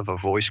specs of a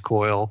voice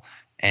coil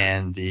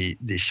and the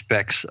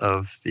specs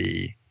of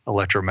the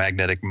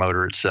electromagnetic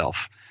motor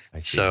itself. I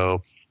see.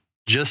 So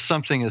just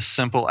something as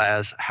simple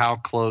as how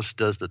close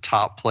does the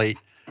top plate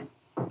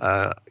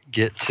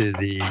get to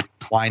the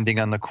winding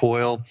on the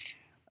coil.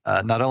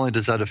 Not only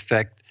does that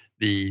affect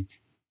the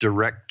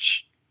direct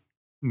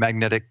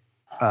magnetic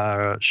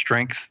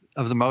strength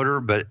of the motor,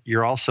 but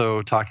you're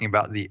also talking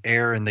about the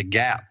air in the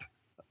gap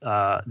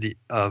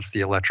of the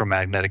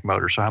electromagnetic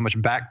motor. So how much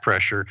back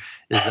pressure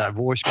is that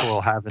voice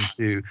coil having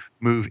to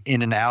move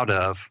in and out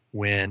of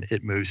when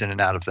it moves in and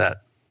out of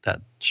that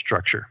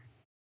structure?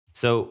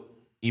 So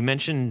you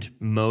mentioned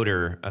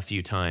motor a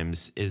few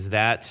times. Is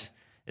that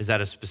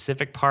a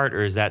specific part,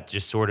 or is that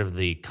just sort of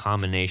the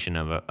combination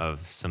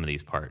of some of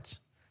these parts?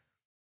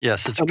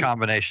 Yes, it's a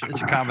combination.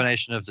 It's a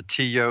combination of the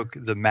T-yoke,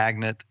 the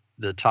magnet,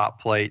 the top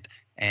plate,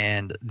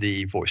 and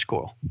the voice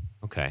coil.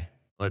 Okay,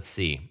 let's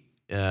see.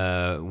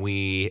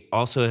 We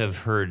also have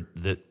heard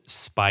the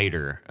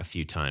spider a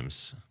few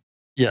times.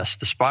 Yes,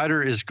 the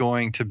spider is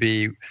going to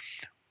be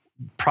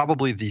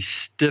probably the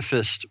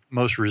stiffest,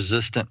 most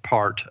resistant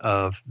part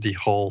of the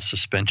whole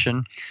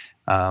suspension.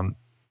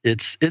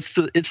 It's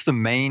the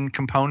main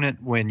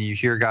component when you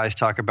hear guys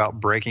talk about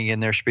breaking in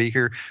their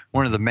speaker.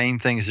 One of the main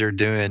things they're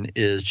doing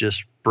is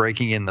just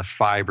breaking in the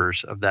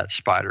fibers of that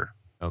spider.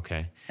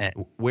 Okay. And-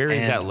 Where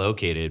is that and-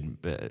 located?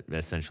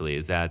 Essentially,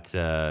 is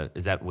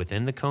that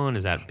within the cone?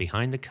 Is that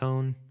behind the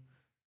cone?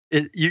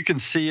 You can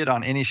see it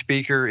on any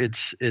speaker.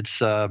 It's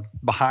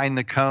behind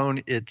the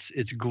cone.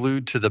 It's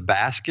glued to the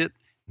basket,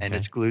 and Okay.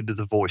 it's glued to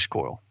the voice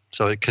coil.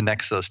 So it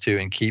connects those two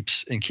and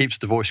keeps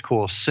the voice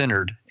coil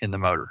centered in the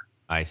motor.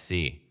 I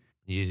see.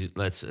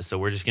 So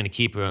we're just going to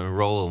keep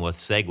rolling with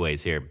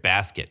segues here.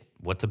 Basket.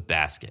 What's a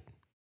basket?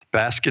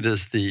 Basket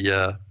is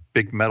the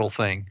big metal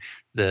thing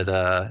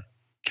that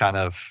kind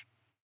of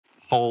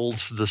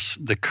holds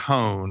the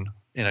cone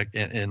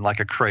in like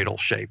a cradle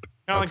shape.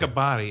 Kind of like Okay. a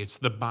body. It's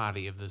the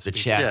body of the The speaker.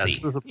 chassis.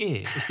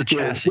 Yeah. It's the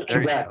Yeah, chassis. There you go.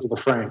 exactly, the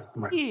frame.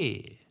 Right.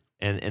 Yeah.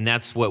 And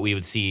that's what we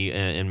would see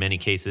in many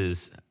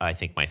cases. I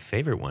think my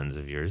favorite ones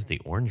of yours, the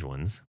orange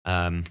ones.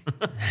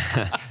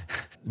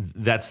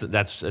 That's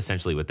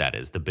essentially what that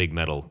is, the big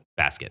metal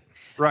basket.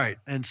 Right.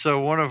 And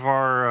so one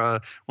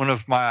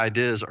of my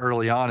ideas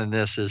early on in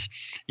this is,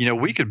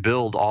 we could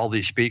build all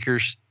these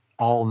speakers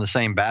all in the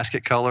same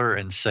basket color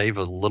and save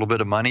a little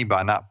bit of money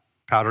by not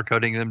powder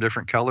coating them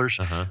different colors.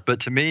 Uh-huh.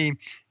 But to me,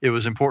 it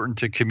was important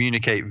to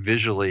communicate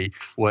visually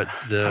what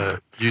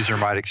the user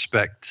might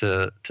expect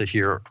to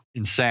hear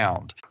in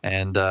sound.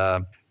 And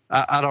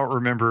I don't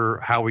remember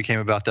how we came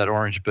about that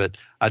orange, but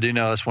I do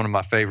know it's one of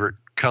my favorite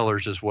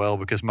colors as well,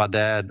 because my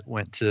dad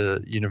went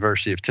to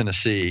University of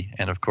Tennessee,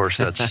 and of course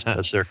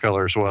that's their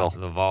color as well.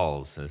 The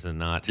Vols, is it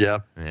not? Yeah.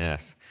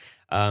 Yes.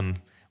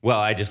 Well,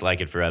 I just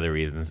like it for other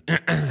reasons.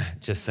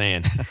 Just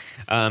saying.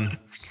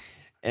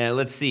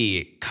 Let's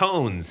see.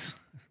 Cones.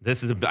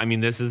 This is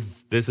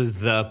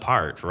the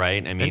part,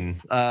 right? I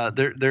mean, I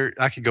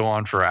could go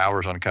on for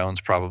hours on cones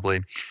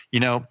probably.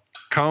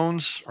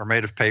 Cones are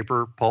made of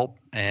paper pulp,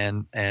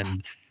 and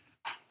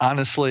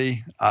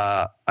honestly,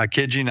 I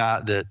kid you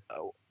not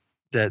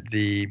that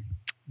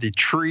the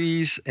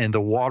trees and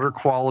the water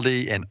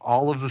quality and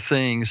all of the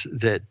things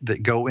that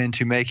go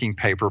into making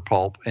paper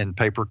pulp and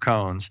paper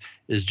cones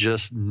is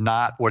just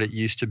not what it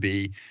used to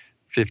be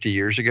 50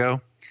 years ago.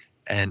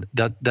 And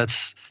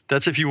that's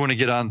if you want to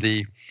get on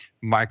the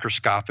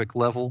microscopic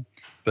level,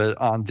 but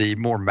on the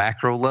more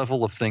macro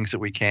level of things that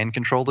we can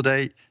control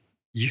today,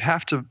 you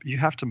have to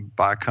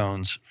buy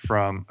cones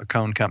from a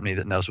cone company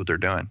that knows what they're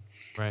doing.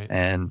 Right.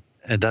 And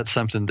that's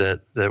something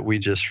that we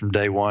just from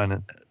day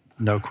one,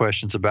 no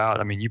questions about.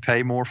 I mean, you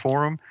pay more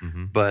for them,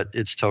 mhm. but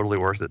it's totally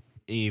worth it.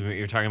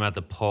 You're talking about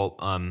the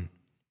pulp.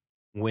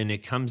 When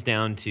it comes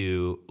down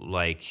to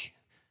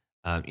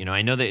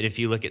I know that if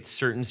you look at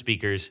certain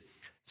speakers,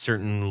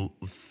 certain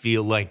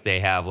feel like they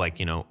have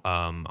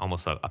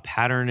almost a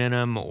pattern in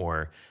them,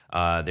 or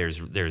there's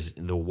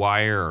the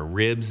wire or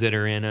ribs that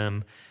are in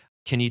them.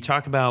 Can you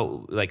talk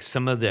about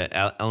some of the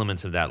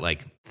elements of that,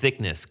 like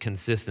thickness,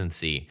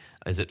 consistency?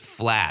 Is it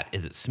flat?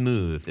 Is it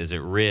smooth? Is it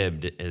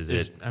ribbed?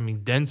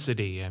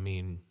 Density.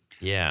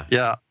 Yeah.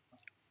 Yeah.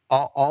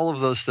 All of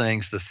those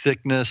things, the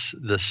thickness,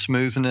 the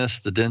smoothness,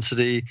 the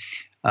density,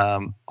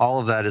 all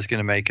of that is going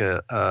to make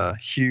a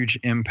huge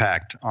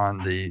impact on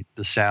the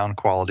sound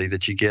quality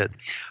that you get.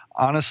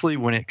 Honestly,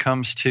 when it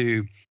comes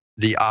to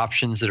the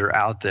options that are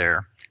out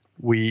there,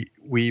 we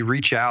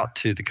reach out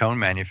to the cone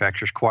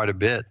manufacturers quite a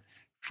bit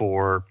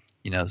for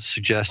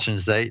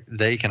suggestions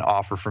they can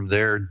offer from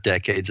their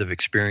decades of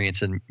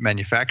experience in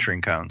manufacturing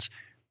cones.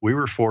 We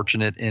were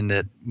fortunate in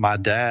that my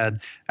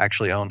dad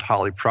actually owned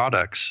Holley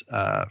Products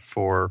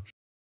for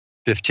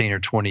 15 or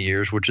 20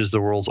 years, which is the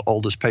world's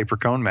oldest paper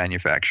cone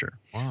manufacturer.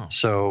 Wow.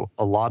 So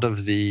a lot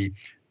of the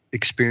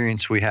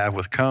experience we have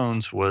with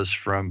cones was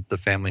from the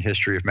family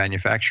history of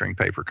manufacturing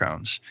paper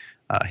cones.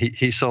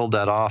 He sold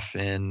that off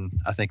in,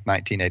 I think,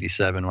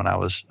 1987 when I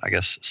was,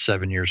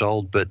 7 years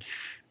old, but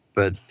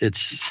it's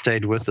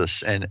stayed with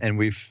us, and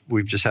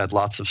we've just had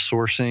lots of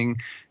sourcing,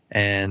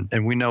 and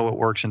we know what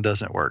works and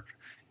doesn't work.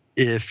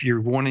 If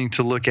you're wanting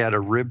to look at a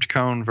ribbed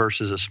cone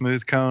versus a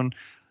smooth cone,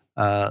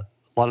 a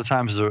lot of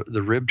times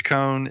the ribbed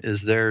cone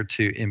is there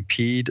to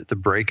impede the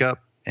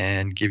breakup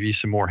and give you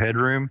some more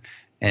headroom,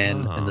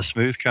 and the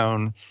smooth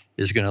cone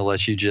is going to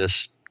let you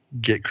just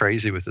get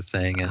crazy with the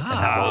thing and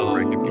have all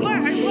the breakup.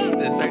 I love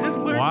this. I just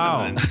learned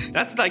Wow. something.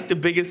 That's the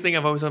biggest thing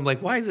I'm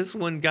like, why is this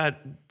one got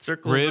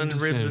circles and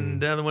ribs and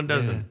the other one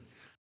doesn't? Yeah.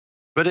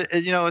 But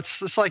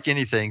it's like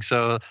anything.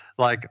 So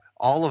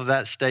all of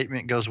that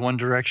statement goes one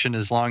direction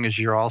as long as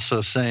you're also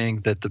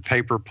saying that the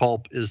paper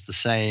pulp is the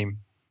same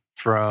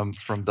from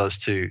those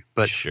two.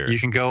 But Sure. You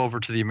can go over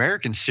to the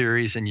American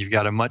series and you've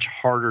got a much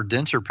harder,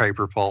 denser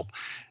paper pulp,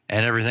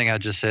 and everything I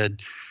just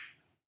said,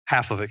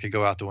 half of it could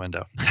go out the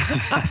window.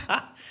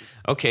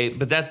 Okay,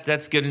 but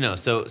that's good to know.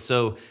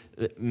 So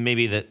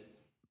maybe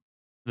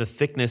the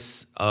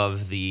thickness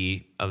of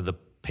the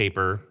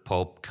paper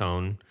pulp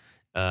cone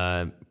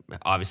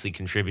obviously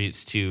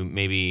contributes to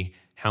maybe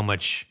how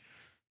much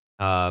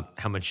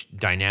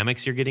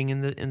dynamics you're getting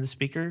in the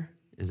speaker.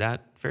 Is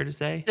that fair to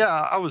say?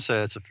 Yeah, I would say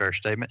that's a fair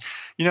statement.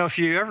 If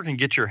you ever can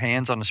get your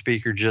hands on a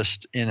speaker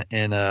just in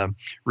a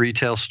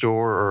retail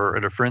store or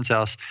at a friend's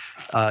house,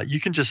 you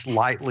can just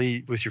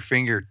lightly with your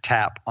finger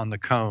tap on the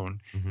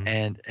cone,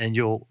 Mhm. and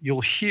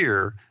you'll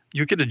hear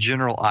you get a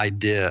general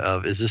idea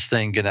of, is this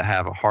thing going to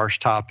have a harsh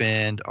top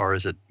end, or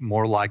is it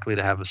more likely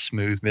to have a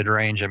smooth mid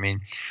range? I mean,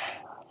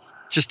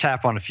 just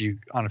tap on a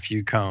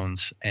few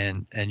cones,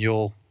 and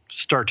you'll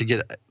start to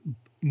get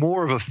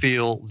more of a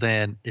feel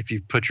than if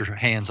you put your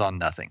hands on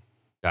nothing.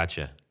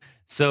 Gotcha.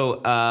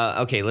 So,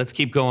 okay, let's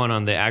keep going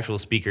on the actual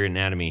speaker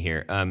anatomy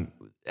here.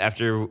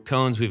 After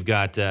cones, we've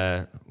got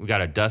a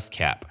dust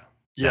cap.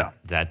 Does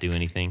that do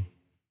anything?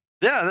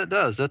 Yeah, that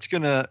does. That's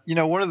gonna,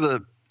 one of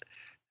the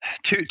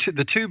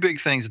two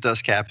big things a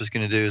dust cap is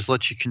going to do is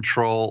let you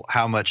control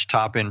how much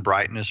top end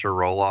brightness or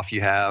roll off you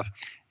have,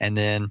 and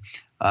then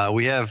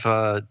we have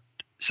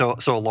so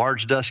a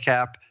large dust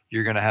cap,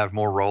 you're going to have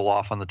more roll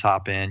off on the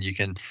top end. You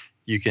can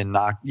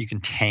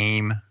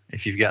tame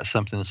if you've got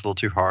something that's a little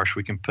too harsh.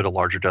 We can put a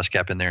larger dust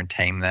cap in there and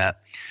tame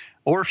that.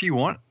 Or if you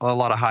want a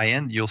lot of high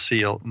end, you'll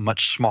see a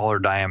much smaller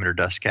diameter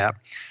dust cap.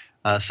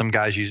 Some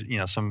guys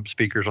use, some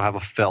speakers will have a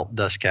felt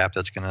dust cap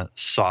that's going to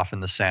soften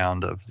the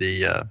sound of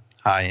the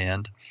high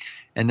end.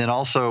 And then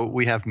also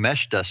we have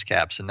mesh dust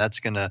caps, and that's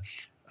going to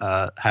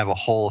have a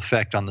whole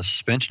effect on the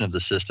suspension of the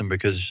system,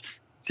 because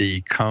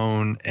the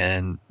cone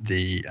and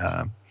the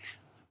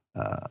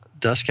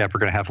dust cap are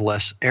going to have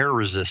less air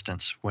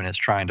resistance when it's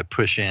trying to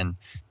push in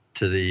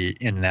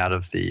and out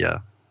of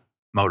the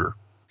motor.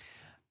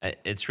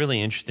 It's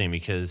really interesting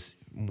because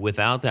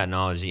without that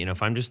knowledge,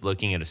 if I'm just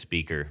looking at a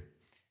speaker,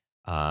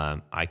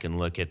 I can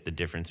look at the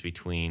difference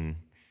between.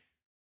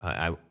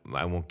 I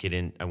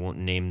won't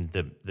name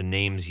the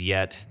names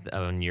yet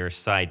on your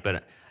site,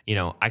 but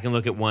I can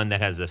look at one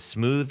that has a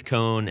smooth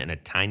cone and a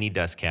tiny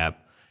dust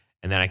cap,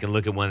 and then I can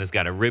look at one that's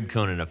got a rib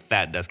cone and a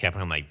fat dust cap,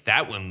 and I'm like,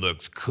 that one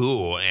looks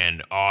cool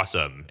and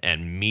awesome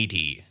and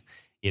meaty,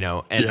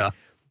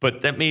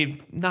 But that may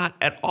not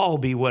at all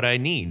be what I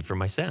need for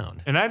my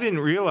sound. And I didn't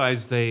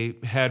realize they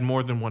had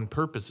more than one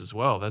purpose as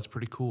well. That's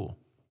pretty cool.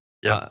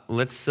 Yeah.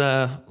 Let's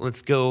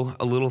go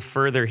a little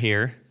further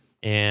here,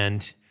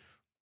 and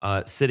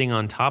sitting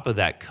on top of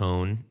that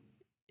cone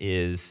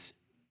is,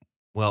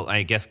 well,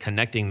 I guess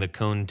connecting the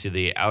cone to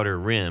the outer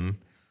rim.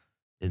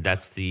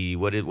 That's the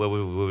what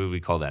would we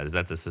call that? Is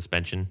that the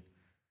suspension?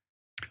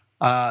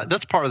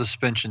 That's part of the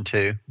suspension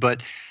too,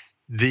 but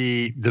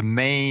the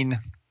main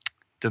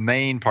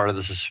part of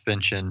the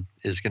suspension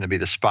is going to be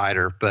the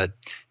spider. But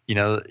you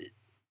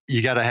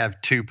got to have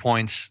 2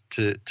 points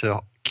to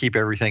keep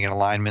everything in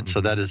alignment. So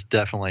that is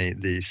definitely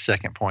the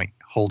second point,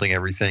 holding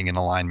everything in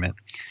alignment.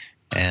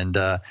 And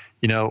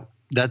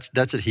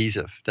that's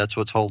adhesive. That's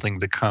what's holding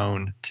the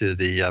cone to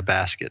the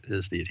basket,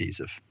 is the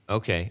adhesive.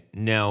 Okay.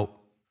 Now,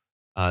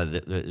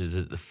 is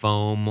it the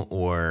foam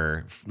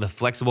or the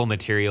flexible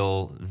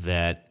material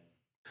that?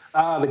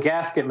 The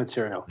gasket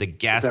material. The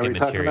gasket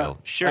material.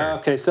 Sure.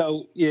 Okay,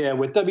 so yeah,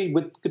 with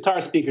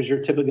guitar speakers, you're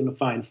typically going to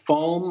find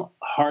foam,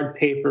 hard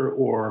paper,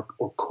 or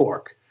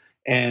cork,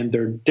 and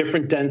they're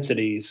different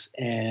densities.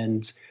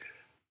 And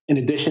in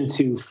addition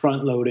to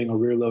front loading or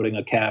rear loading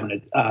a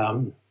cabinet,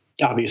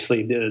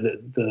 obviously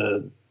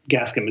the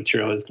gasket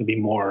material is going to be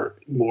more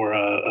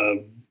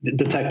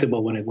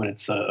detectable when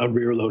it's a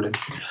rear loaded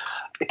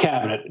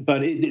cabinet.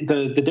 But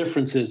the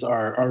differences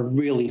are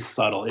really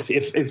subtle. If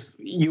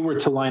you were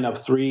to line up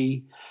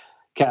 3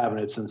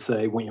 cabinets and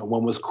say,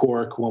 one was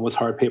cork, one was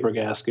hard paper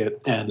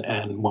gasket,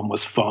 and one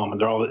was foam,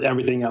 and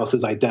everything else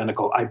is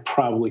identical, I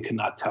probably could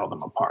not tell them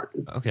apart.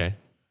 Okay.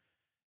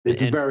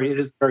 It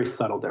is a very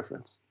subtle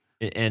difference.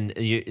 And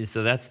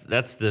so that's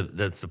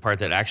the part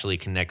that actually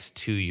connects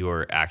to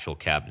your actual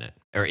cabinet,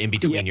 or in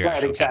between your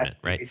actual cabinet,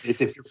 right?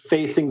 It's if you're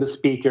facing the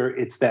speaker,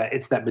 it's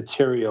that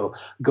material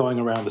going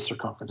around the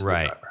circumference.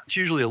 Right. Of the driver. It's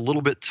usually a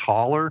little bit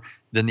taller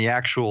than the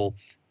actual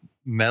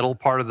metal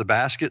part of the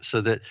basket, so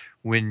that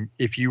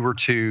if you were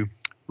to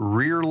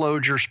rear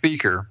load your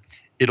speaker,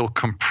 it'll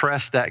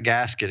compress that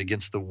gasket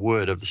against the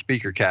wood of the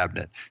speaker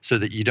cabinet, so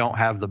that you don't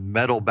have the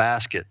metal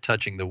basket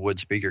touching the wood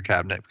speaker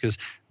cabinet, because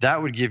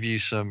that would give you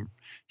some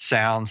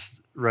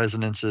sounds,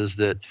 resonances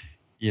that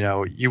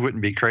you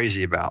wouldn't be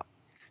crazy about.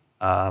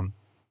 And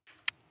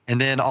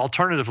then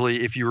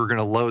alternatively, if you were going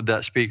to load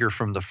that speaker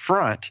from the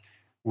front,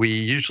 we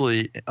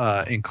usually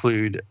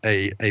include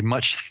a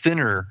much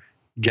thinner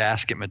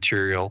gasket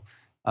material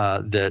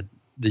that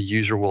the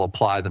user will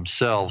apply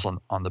themselves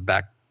on the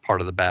back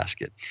part of the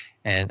basket,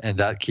 and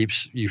that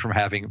keeps you from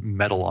having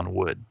metal on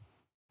wood.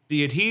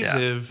 The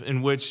adhesive,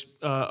 in which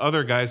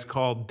other guys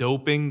call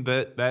doping,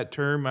 that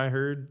term I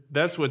heard,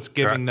 that's what's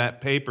giving that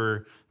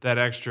paper that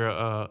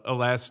extra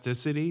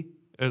elasticity.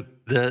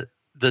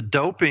 The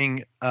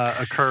doping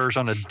occurs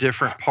on a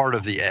different part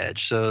of the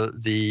edge. So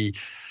the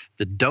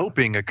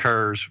doping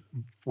occurs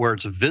where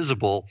it's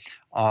visible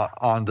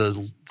on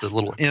the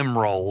little M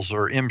rolls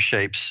or M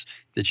shapes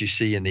that you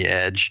see in the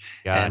edge.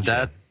 Gotcha.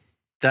 And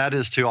that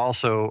is to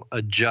also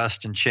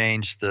adjust and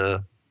change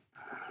the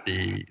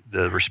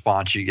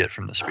response you get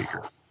from the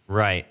speaker.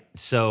 Right.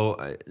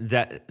 So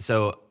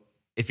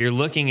if you're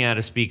looking at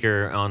a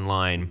speaker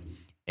online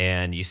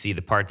and you see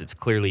the part that's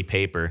clearly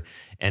paper,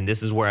 and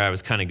this is where I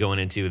was kind of going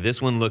into, this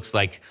one looks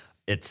like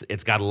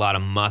it's got a lot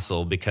of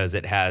muscle because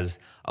it has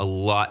a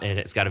lot, and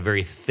it's got a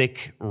very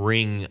thick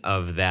ring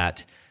of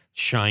that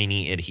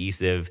shiny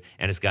adhesive,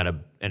 and it's got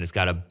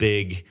a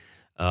big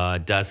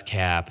dust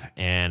cap,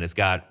 and it's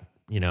got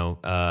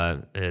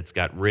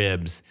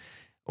ribs,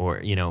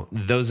 or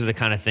those are the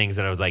kind of things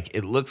that I was like,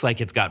 it looks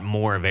like it's got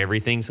more of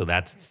everything, so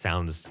that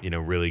sounds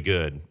really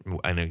good.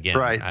 And again,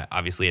 right.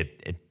 Obviously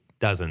it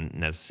doesn't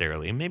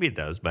necessarily, and maybe it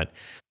does, but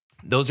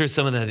those are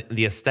some of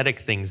the aesthetic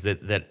things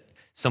that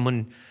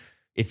someone,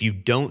 if you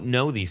don't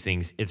know these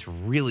things, it's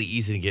really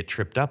easy to get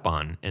tripped up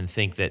on and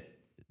think that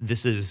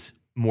this is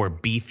more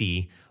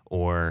beefy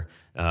or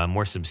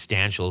more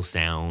substantial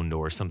sound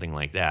or something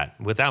like that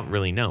without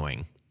really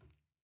knowing.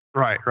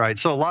 Right.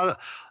 So a lot of,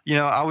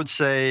 I would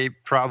say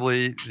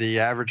probably the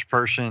average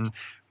person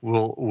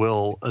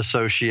will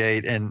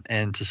associate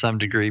and to some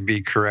degree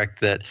be correct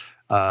that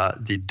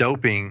the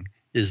doping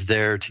is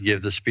there to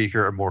give the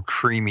speaker a more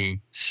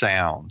creamy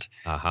sound.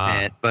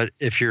 But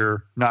if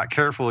you're not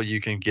careful, you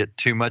can get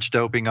too much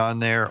doping on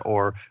there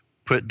or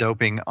put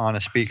doping on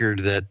a speaker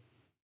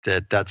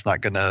that's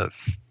not going to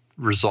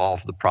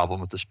resolve the problem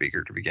with the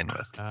speaker to begin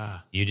with.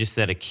 You just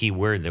said a key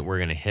word that we're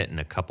going to hit in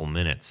a couple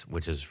minutes,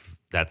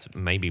 that's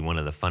maybe one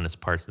of the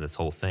funnest parts of this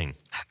whole thing.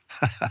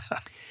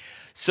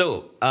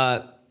 So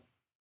I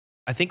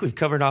think we've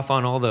covered off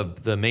on all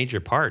the major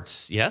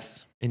parts.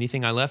 Yes?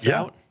 Anything I left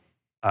out?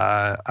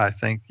 I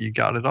think you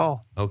got it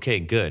all. Okay,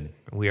 good.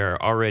 We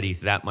are already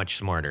that much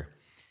smarter.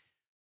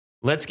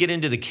 Let's get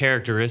into the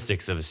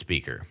characteristics of a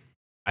speaker.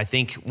 I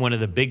think one of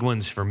the big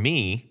ones for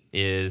me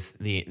is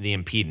the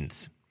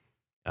impedance.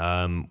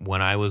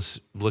 When I was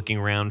looking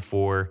around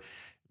for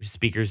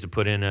speakers to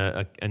put in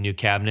a new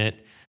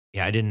cabinet,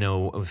 I didn't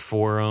know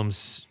 4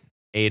 ohms,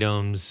 8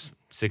 ohms,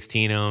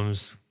 16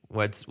 ohms.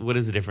 What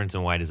is the difference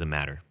and why does it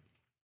matter?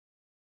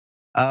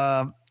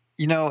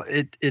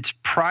 It's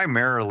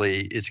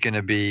primarily going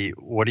to be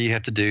what do you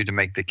have to do to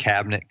make the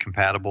cabinet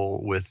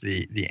compatible with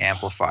the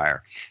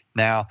amplifier.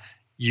 Now,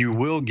 you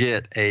will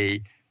get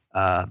a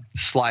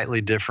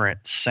slightly different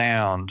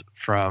sound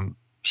from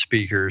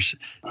speakers.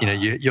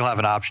 You'll have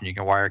an option. You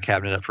can wire a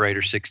cabinet up for 8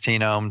 or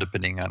 16 ohm,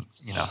 depending on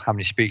how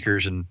many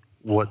speakers and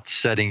what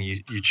setting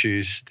you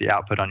choose the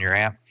output on your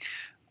amp.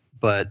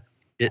 But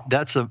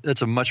that's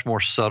a much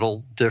more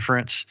subtle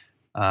difference.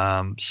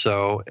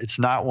 So it's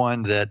not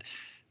one that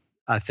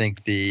I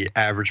think the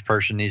average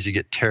person needs to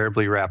get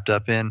terribly wrapped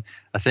up in.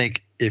 I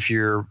think if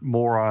you're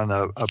more on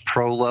a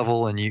pro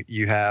level and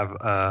you have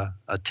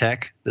a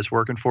tech that's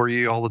working for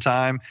you all the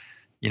time,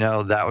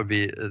 that would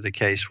be the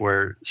case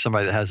where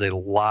somebody that has a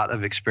lot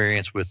of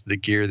experience with the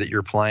gear that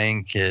you're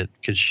playing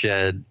could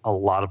shed a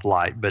lot of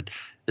light. But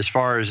as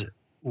far as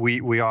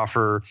we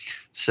offer,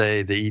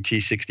 say, the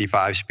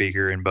ET65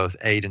 speaker in both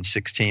 8 and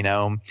 16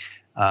 ohm,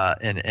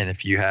 and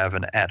if you have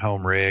an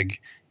at-home rig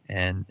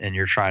and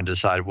you're trying to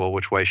decide, well,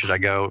 which way should I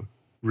go?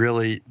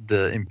 Really,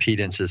 the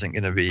impedance isn't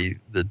going to be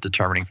the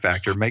determining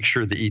factor. Make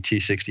sure the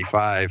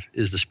ET65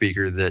 is the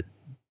speaker that's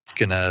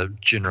going to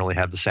generally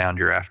have the sound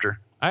you're after.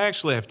 I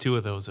actually have 2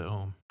 of those at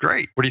home.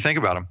 Great. What do you think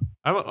about them?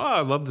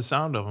 I love the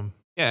sound of them.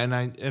 Yeah,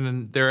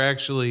 and they're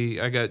actually,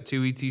 I got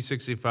 2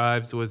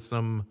 ET65s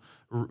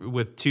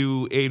with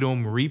 2 8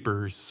 ohm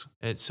Reapers.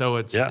 It's in a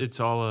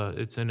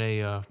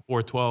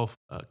 412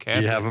 cabinet.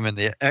 Do you have them in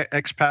the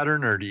X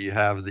pattern, or do you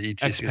have the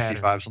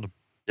ET65s on the?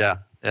 Yeah.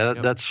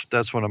 Yep.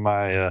 That's one of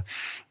my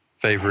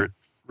favorite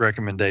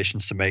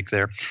recommendations to make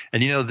there.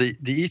 And the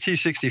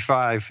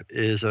ET65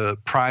 is a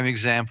prime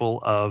example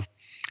of,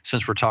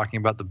 since we're talking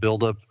about the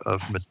buildup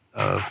of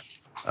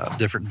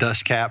different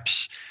dust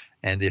caps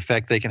and the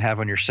effect they can have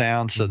on your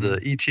sound. So the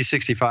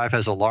ET65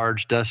 has a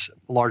large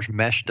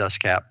mesh dust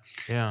cap.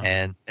 Yeah.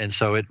 And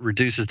so it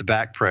reduces the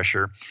back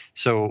pressure.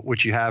 So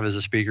what you have is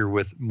a speaker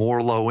with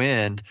more low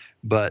end,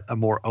 but a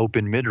more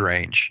open mid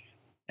range,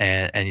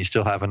 and you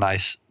still have a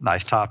nice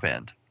top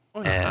end.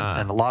 Oh, yeah.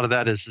 And a lot of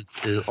that is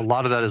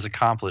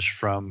accomplished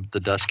from the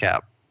dust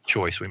cap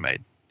choice we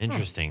made.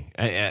 Interesting.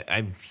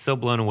 I'm so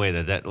blown away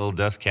that little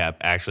dust cap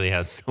actually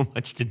has so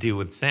much to do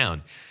with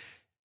sound.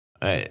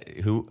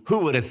 Who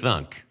would have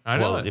thunk? I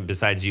know. Well,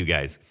 besides you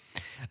guys.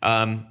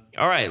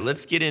 All right,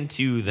 let's get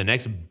into the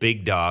next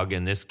big dog,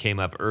 and this came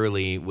up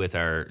early with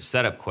our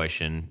setup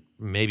question,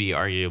 maybe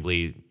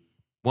arguably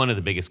one of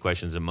the biggest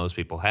questions that most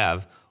people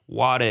have: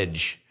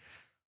 wattage.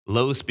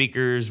 Low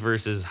speakers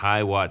versus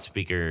high watt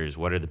speakers.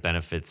 What are the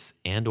benefits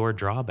and or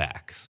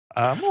drawbacks?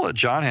 I'm gonna let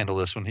John handle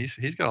this one.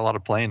 He's got a lot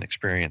of playing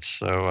experience.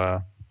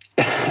 So,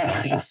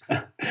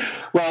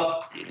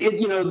 well,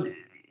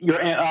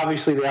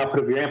 obviously the output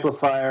of your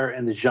amplifier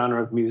and the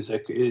genre of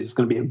music is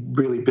going to be a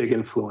really big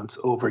influence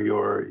over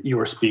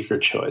your speaker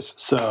choice.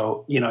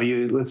 So,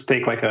 let's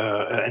take like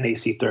an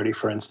AC30,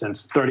 for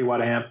instance, 30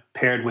 watt amp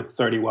paired with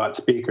 30 watt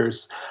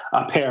speakers,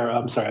 a pair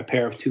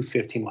of two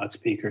 15 watt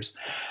speakers,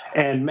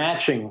 and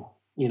matching,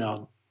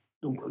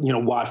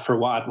 watt for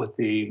watt with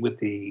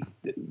the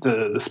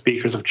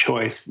speakers of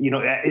choice,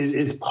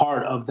 is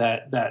part of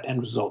that end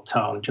result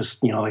tone.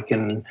 Just, like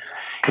in the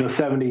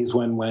 70s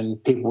when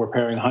people were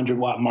pairing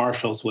 100-watt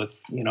Marshalls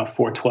with,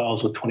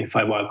 412s with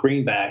 25-watt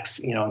greenbacks,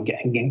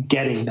 and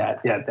getting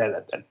that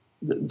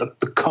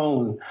the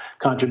cone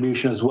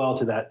contribution as well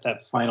to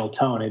that final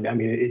tone. And I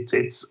mean,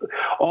 it's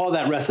all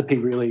that recipe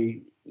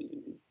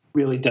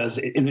really does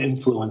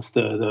influence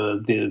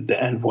the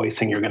end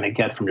voicing you're going to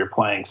get from your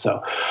playing.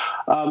 So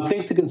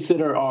things to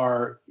consider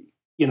are,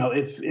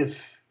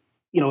 if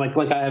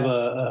like I have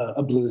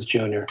a Blues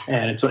Junior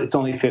and it's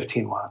only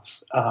 15 watts.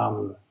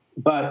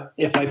 But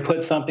if I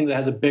put something that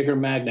has a bigger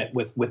magnet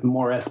with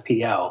more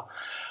SPL,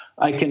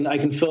 I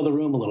can fill the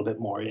room a little bit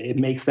more. It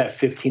makes that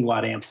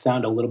 15-watt amp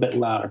sound a little bit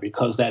louder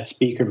because that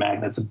speaker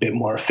magnet's a bit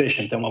more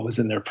efficient than what was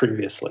in there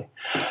previously.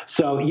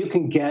 So you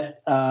can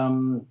get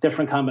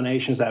different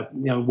combinations that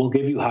will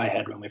give you high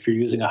headroom. If you're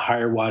using a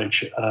higher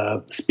wattage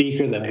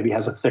speaker that maybe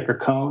has a thicker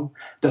cone,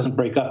 doesn't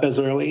break up as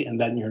early,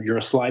 and then you're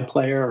a slide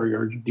player or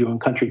you're doing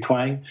country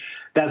twang,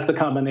 that's the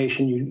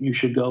combination you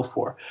should go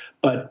for.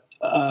 But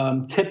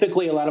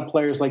typically, a lot of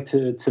players like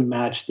to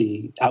match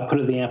the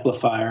output of the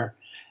amplifier.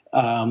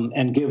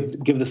 And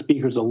give the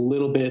speakers a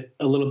little bit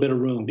of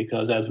room,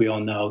 because as we all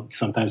know,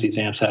 sometimes these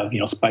amps have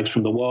spikes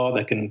from the wall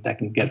that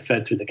can get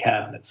fed through the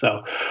cabinet.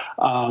 So,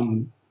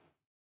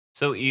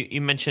 so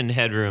you mentioned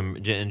headroom,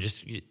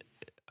 and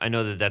I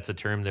know that's a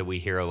term that we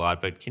hear a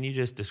lot, but can you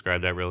just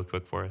describe that real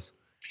quick for us?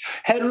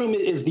 Headroom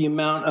is the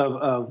amount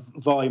of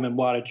volume and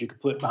wattage you can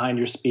put behind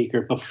your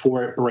speaker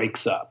before it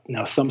breaks up.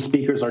 Now, some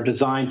speakers are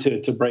designed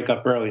to break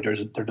up early.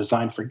 They're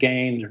designed for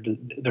gain.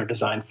 They're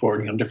designed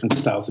for different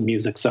styles of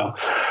music. So,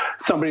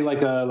 somebody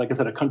like I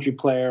said, a country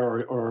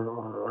player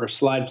or a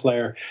slide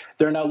player,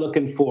 they're not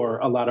looking for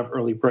a lot of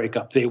early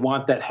breakup. They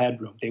want that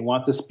headroom. They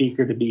want the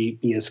speaker to be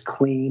as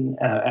clean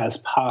as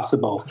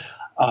possible.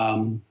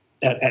 And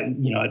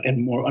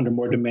under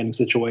more demanding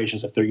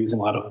situations if they're using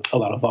a lot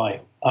of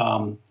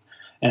volume.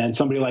 And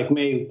somebody like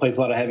me who plays a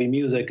lot of heavy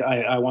music,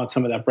 I want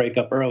some of that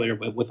breakup earlier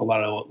with a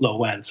lot of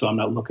low end. So I'm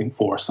not looking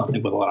for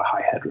something with a lot of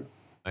high headroom.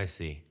 I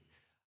see.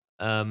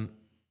 Now,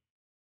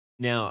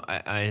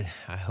 I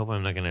hope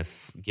I'm not going to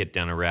get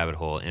down a rabbit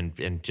hole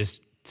and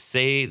just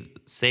say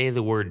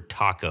the word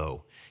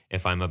taco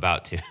if I'm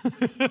about to.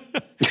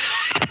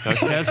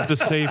 That's the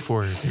safe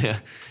word. Yeah.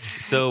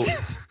 So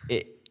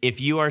if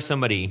you are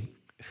somebody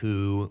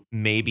who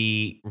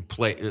maybe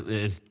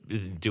is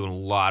doing a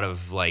lot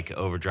of like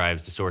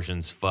overdrives,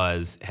 distortions,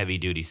 fuzz, heavy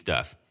duty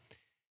stuff.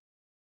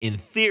 In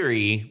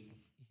theory,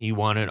 you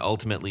want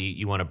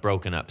a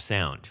broken up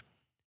sound.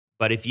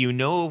 But if you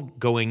know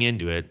going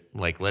into it,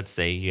 like let's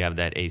say you have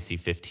that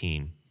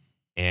AC-15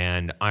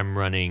 and I'm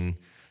running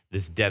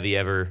this Devi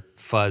Ever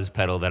fuzz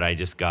pedal that I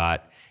just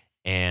got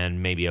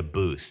and maybe a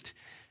boost,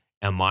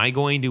 am I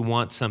going to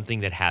want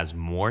something that has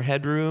more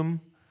headroom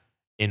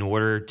in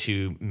order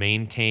to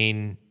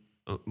maintain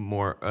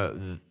more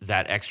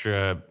that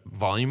extra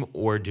volume,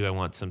 or do I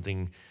want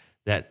something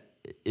that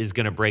is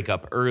going to break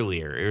up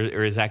earlier,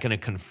 or is that going to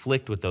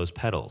conflict with those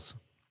pedals?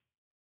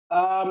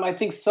 I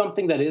think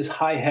something that is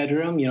high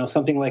headroom,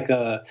 something like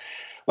the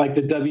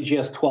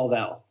WGS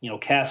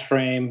 12L, cast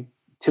frame,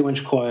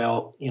 2-inch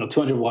coil,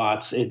 200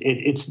 watts.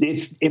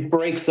 It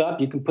breaks up.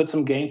 You can put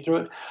some gain through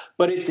it,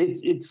 but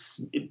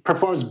it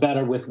performs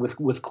better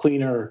with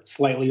cleaner,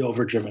 slightly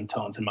overdriven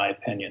tones, in my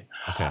opinion.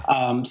 Okay.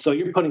 So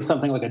you're putting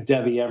something like a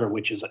Devi Ever,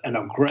 which is an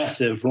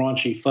aggressive,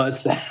 raunchy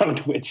fuzz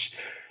sound, which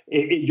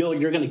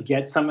you're going to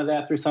get some of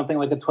that through something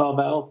like a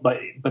 12L.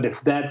 But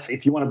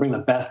if you want to bring the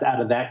best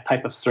out of that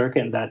type of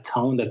circuit and that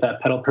tone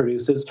that pedal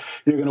produces,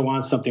 you're going to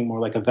want something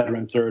more like a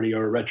Veteran 30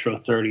 or a Retro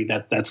 30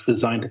 that's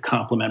designed to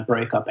complement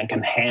breakup and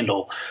can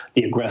handle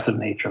the aggressive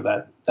nature of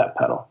that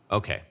pedal.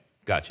 Okay,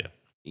 gotcha.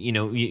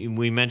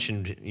 We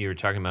mentioned you were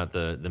talking about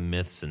the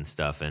myths and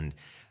stuff, and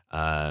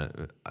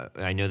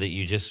I know that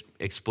you just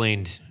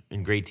explained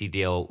in great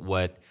detail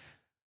what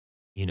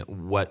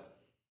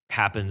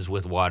happens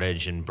with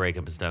wattage and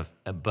breakup and stuff,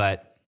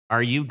 but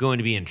are you going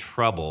to be in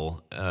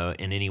trouble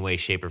in any way,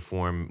 shape, or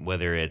form,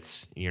 whether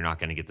it's you're not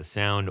going to get the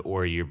sound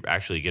or you're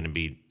actually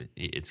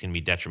it's going to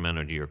be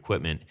detrimental to your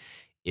equipment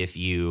if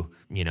you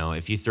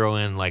throw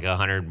in like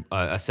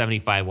a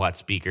 75 watt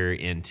speaker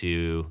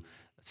into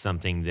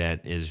something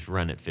that is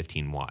run at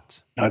 15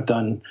 watts? I've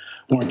done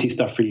warranty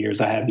stuff for years.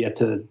 I have yet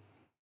to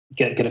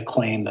get a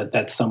claim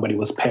that somebody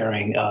was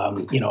pairing,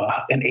 an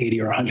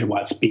 80 or 100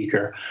 watt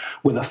speaker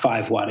with a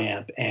 5-watt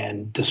amp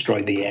and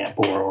destroyed the amp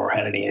or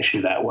had any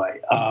issue that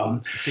way.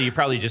 So you're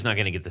probably just not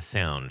going to get the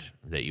sound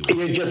that you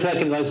want. Just like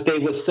as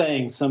Dave was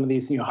saying, some of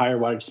these higher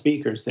wattage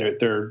speakers,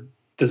 they're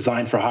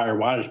designed for higher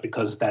wattage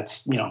because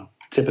that's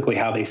typically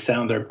how they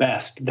sound their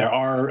best. There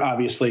are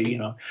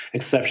obviously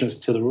exceptions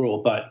to the rule,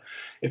 but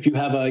if you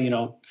have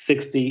a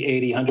 60,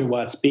 80, 100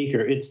 watt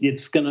speaker,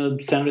 it's going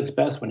to sound its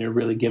best when you're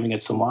really giving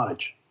it some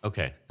wattage.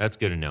 Okay, that's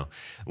good to know.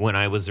 When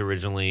I was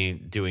originally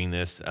doing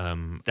this,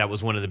 that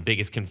was one of the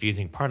biggest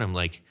confusing part. I'm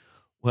like,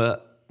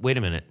 well, wait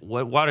a minute,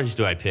 what wattage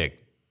do I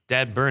pick?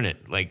 dad burn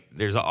it. Like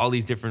there's all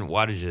these different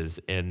wattages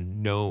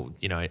and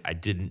I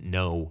didn't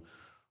know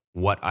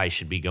what I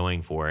should be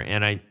going for.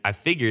 And I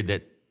figured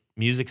that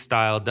music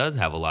style does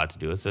have a lot to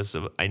do with this.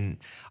 So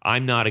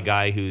I'm not a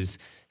guy who's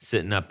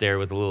sitting up there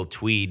with a little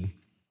tweed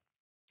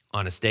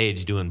on a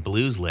stage doing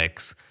blues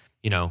licks.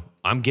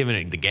 I'm giving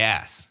it the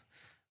gas.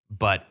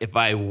 But if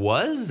I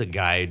was a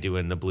guy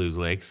doing the blues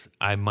licks,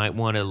 I might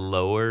want a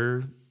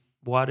lower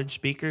wattage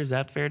speaker. Is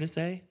that fair to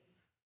say?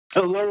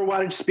 A lower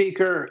wattage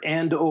speaker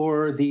and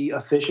or the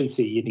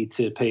efficiency you need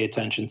to pay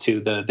attention to,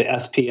 the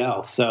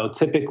SPL. So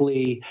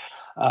typically,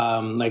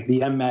 like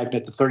the M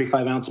magnet, the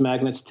 35-ounce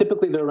magnets,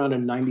 typically they're around a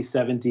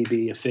 97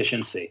 dB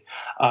efficiency.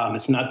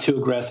 It's not too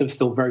aggressive,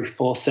 still very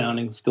full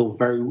sounding, still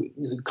very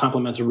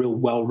complements a real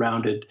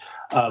well-rounded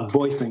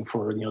voicing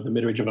for the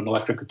mid-range of an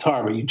electric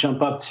guitar. But you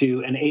jump up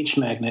to an H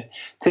magnet,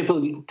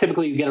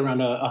 typically you get around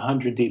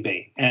 100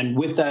 dB, and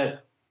with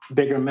that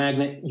bigger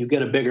magnet, you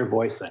get a bigger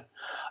voicing.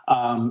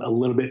 A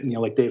little bit,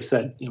 like Dave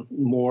said,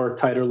 more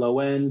tighter low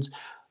end,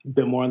 a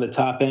bit more on the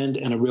top end,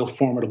 and a real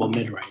formidable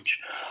mid-range.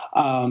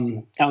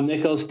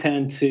 Alnicos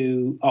tend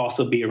to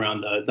also be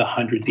around the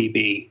 100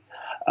 dB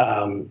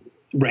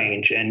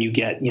range, and you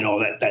get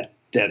that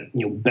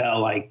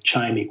bell-like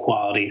chimey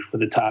quality for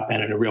the top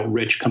end and a real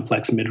rich,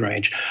 complex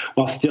mid-range,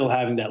 while still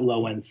having that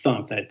low-end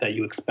thump that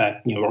you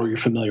expect, or you're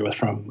familiar with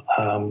from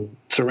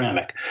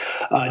ceramic.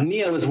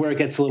 Neo is where it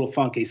gets a little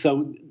funky.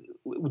 So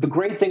the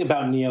great thing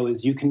about Neo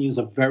is you can use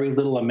a very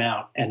little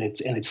amount, and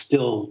it's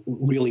still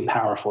really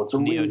powerful. It's a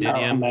really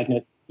powerful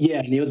magnet.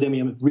 Yeah,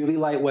 neodymium, really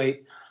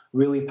lightweight,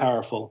 really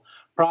powerful.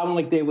 Problem,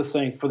 like Dave was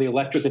saying, for the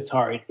electric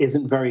guitar, it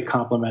isn't very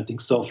complimenting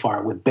so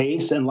far. With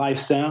bass and live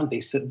sound,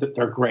 they said that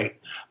they're great.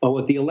 But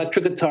with the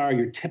electric guitar,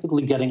 you're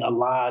typically getting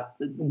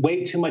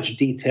way too much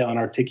detail and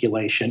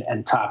articulation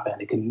and top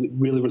end. It can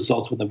really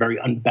result with a very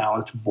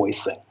unbalanced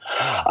voicing.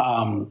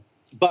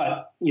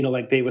 But,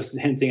 like Dave was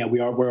hinting at,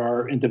 we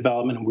are in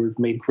development, and we've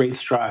made great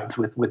strides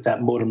with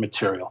that motor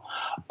material.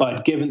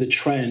 But given the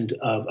trend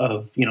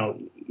of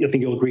I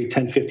think you'll agree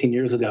 10, 15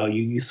 years ago,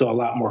 you saw a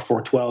lot more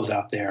 412s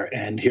out there.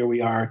 And here we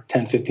are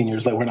 10, 15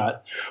 years later,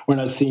 we're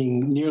not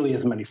seeing nearly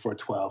as many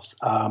 412s.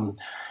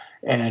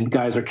 And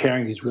guys are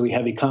carrying these really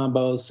heavy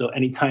combos. So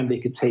anytime they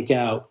could take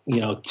out,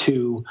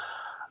 two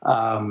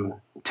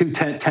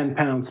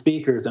 10-pound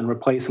speakers and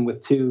replace them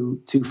with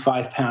two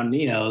 5-pound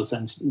Neos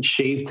and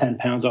shave 10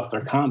 pounds off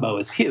their combo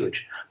is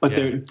huge. But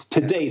to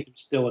date, there's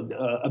still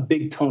a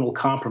big tonal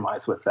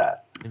compromise with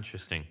that.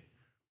 Interesting.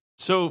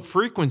 So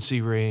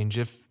frequency range,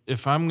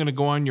 if I'm going to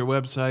go on your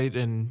website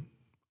and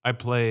I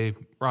play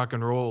rock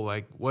and roll,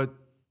 like what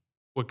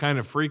kind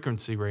of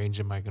frequency range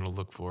am I going to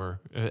look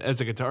for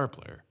as a guitar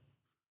player?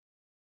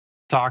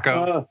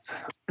 Taco.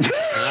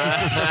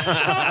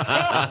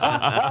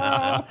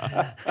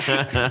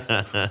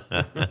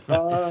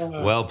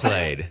 Well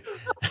played.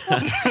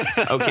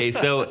 Okay,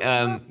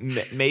 so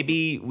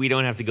maybe we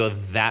don't have to go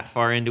that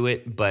far into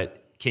it,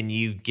 but can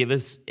you give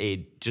us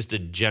just a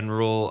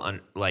general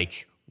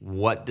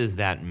what does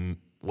that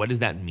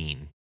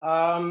mean?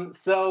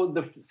 So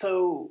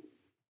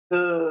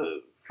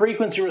the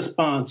frequency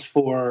response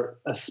for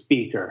a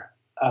speaker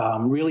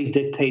really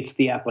dictates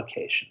the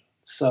application.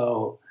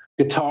 So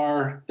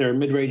guitar, they're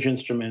mid-range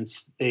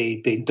instruments.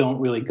 They don't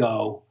really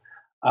go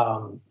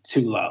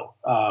too low.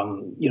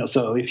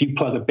 So if you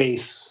plug a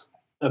bass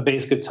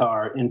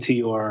guitar into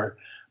your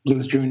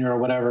Blues Junior or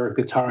whatever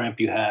guitar amp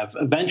you have,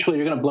 eventually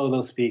you're going to blow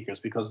those speakers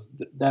because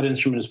that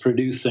instrument is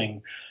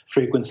producing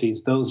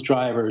frequencies those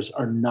drivers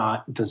are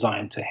not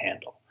designed to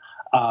handle.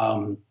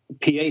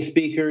 PA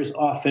speakers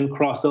often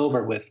cross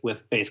over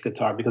with bass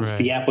guitar because it's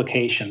the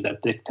application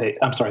that dictates.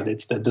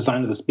 It's the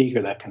design of the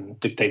speaker that can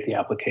dictate the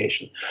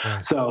application.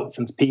 Right. So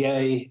since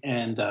PA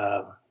and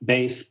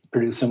bass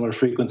produce similar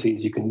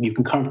frequencies, you can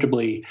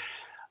comfortably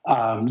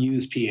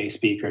use PA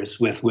speakers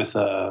with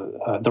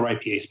the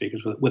right PA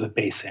speakers with a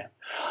bass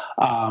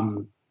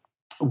amp.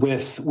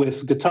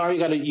 With guitar, you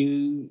got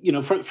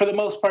to for the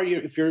most part,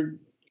 if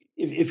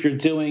you're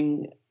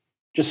doing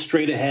just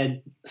straight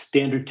ahead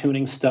standard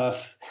tuning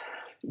stuff,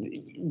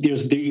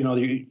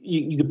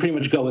 you can pretty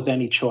much go with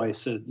any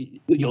choice.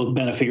 You'll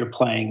benefit your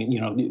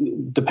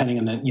playing, depending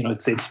on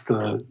it's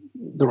the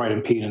right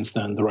impedance,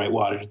 then the right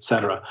wattage,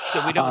 etc.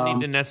 So we don't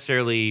need to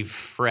necessarily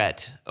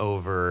fret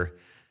over,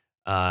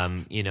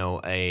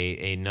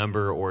 a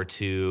number or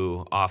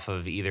two off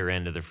of either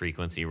end of the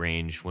frequency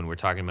range when we're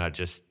talking about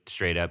just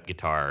straight up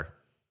guitar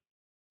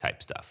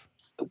type stuff.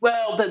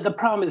 Well, the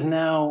problem is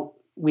now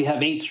we have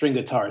 8-string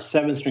guitars,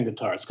 7-string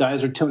guitars.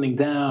 Guys are tuning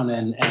down,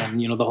 and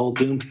the whole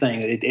doom thing.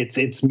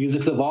 It's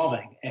music's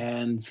evolving,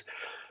 and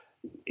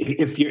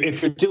if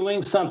you're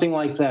doing something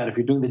like that, if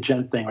you're doing the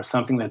gent thing or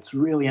something that's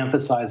really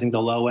emphasizing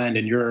the low end,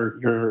 and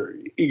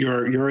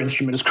your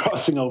instrument is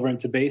crossing over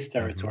into bass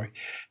territory,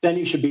 then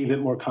you should be a bit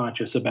more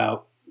conscious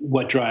about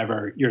what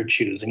driver you're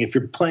choosing. If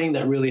you're playing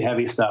that really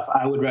heavy stuff,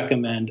 I would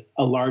recommend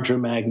a larger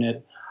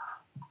magnet,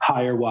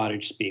 higher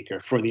wattage speaker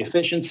for the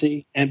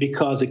efficiency, and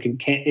because it can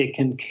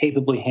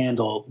capably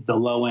handle the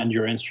low end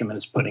your instrument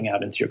is putting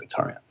out into your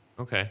guitar amp.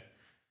 Okay.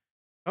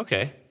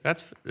 Okay,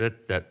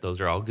 that. Those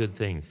are all good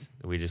things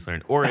that we just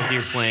learned. Or if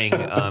you're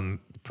playing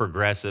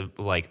progressive,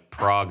 like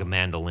prog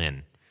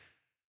mandolin.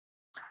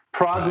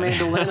 Prog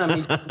mandolin. I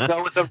mean,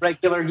 go with a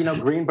regular,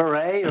 Green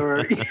Beret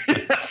or.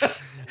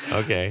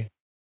 Okay.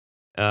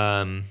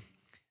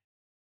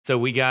 So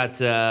we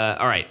got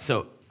all right.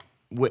 So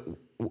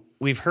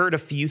we've heard a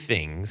few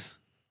things.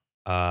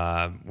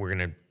 We're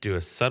gonna do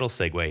a subtle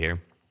segue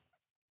here.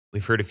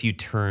 We've heard a few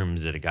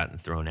terms that have gotten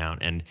thrown out,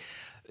 and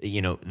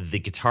the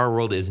guitar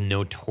world is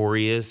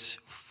notorious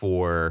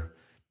for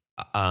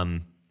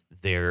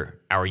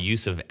our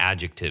use of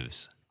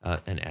adjectives.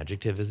 An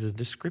adjective is a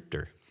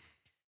descriptor.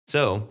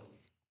 So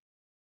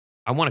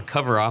I want to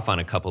cover off on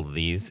a couple of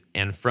these,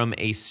 and from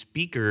a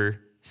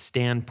speaker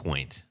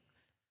standpoint,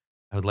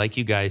 I would like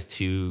you guys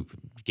to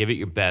give it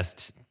your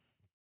best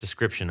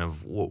description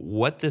of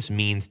what this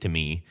means to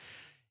me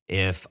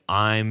if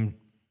I'm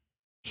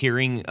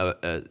hearing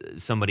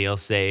somebody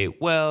else say,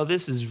 well,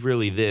 this is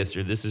really this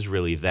or this is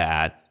really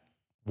that.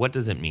 What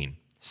does it mean?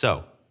 So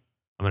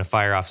I'm going to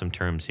fire off some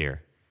terms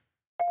here.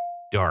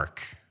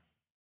 Dark.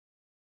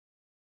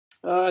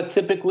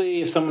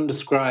 Typically, if someone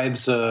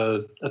describes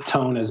a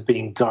tone as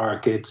being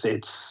dark,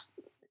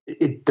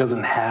 it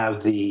doesn't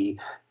have the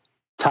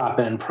top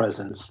end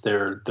presence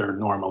they're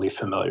normally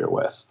familiar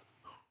with.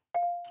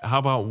 How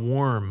about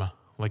warm?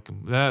 Like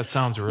that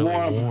sounds really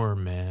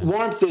warm, man.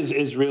 Warmth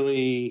is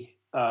really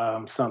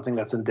something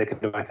that's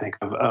indicative, I think,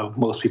 of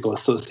most people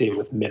associated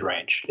with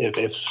mid-range.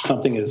 If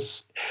something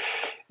is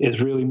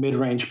really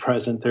mid-range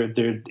present,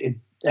 it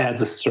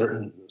adds a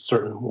certain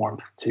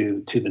warmth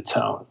to the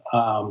tone.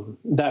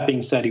 That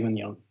being said, even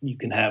you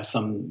can have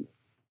some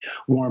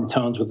warm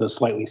tones with a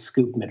slightly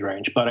scooped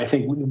mid-range, but I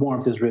think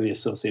warmth is really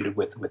associated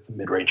with the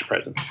mid-range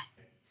presence.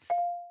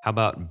 How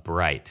about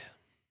bright?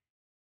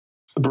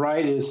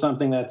 Bright is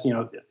something that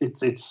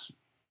it's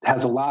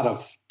has a lot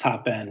of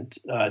top end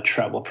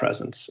treble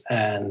presence,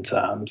 and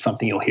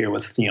something you'll hear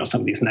with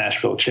some of these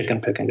Nashville chicken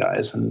picking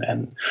guys, and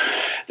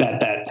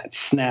that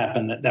snap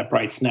and that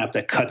bright snap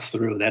that cuts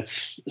through.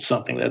 That's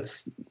something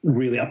that's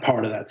really a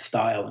part of that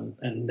style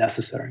and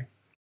necessary.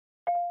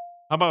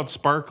 How about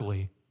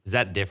sparkly? Is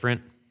that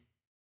different?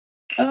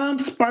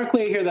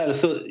 Sparkly, I hear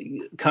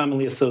that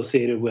commonly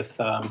associated with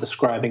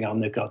describing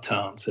alnico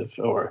tones,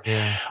 or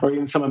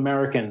even some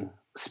American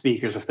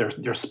speakers, if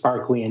they're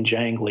sparkly and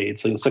jangly,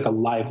 it's like a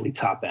lively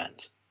top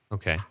end.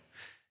 Okay.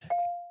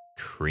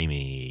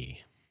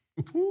 Creamy.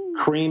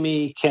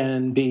 Creamy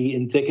can be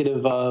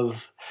indicative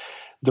of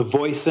the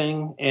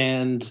voicing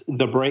and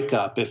the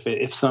breakup.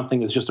 If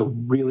something is just a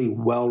really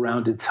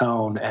well-rounded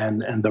tone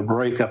and the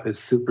breakup is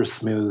super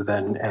smooth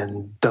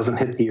and doesn't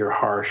hit the ear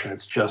harsh, and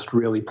it's just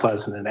really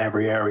pleasant in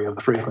every area of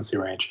the frequency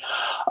range,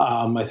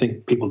 I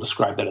think people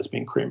describe that as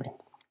being creamy.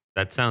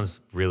 That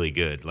sounds really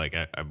good. Like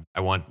I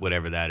want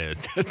whatever that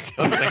is. That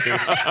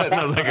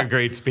sounds like a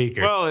great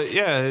speaker. Well,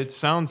 yeah, it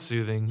sounds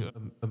soothing.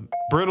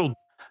 Brittle.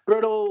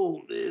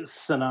 Brittle is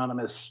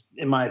synonymous,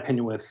 in my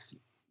opinion,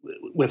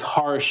 with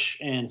harsh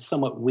and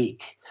somewhat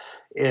weak.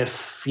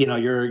 If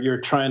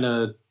you're trying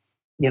to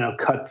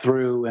cut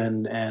through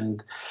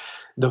and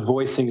the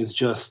voicing is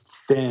just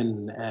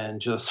thin and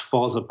just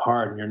falls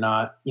apart, and you're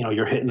not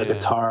you're hitting the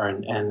guitar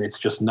and it's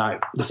just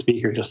not, the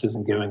speaker just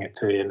isn't giving it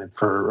to you, and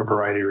for a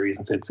variety of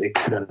reasons it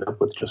could end up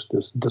with just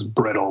this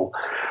brittle,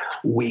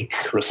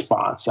 weak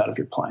response out of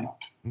your playing.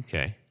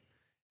 Okay.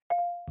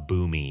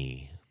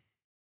 Boomy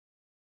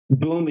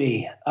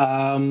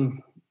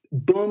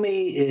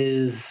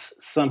is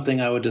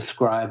something I would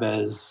describe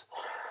as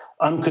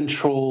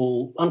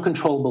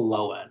uncontrollable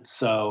low end.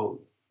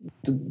 So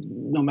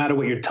no matter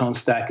what your tone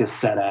stack is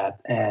set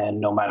at,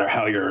 and no matter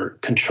how you're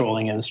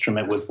controlling an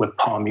instrument with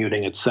palm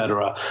muting,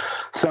 etc.,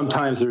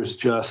 sometimes there's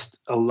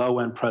just a low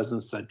end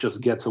presence that just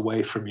gets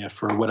away from you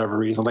for whatever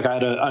reason. Like I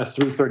had a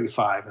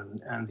 335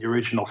 and the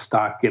original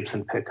stock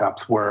Gibson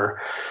pickups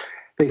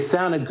they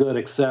sounded good,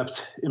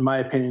 except in my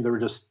opinion, they were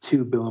just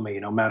too boomy.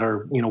 No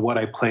matter what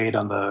I played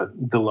on the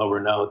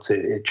lower notes,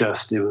 it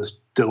was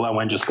the low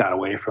end just got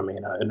away from me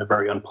in a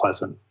very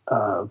unpleasant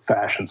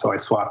fashion. So I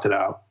swapped it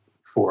out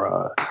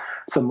for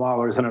some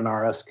Lawlers and an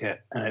RS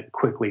kit, and it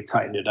quickly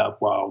tightened it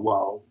up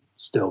while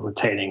still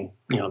retaining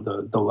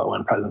the low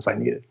end presence I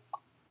needed.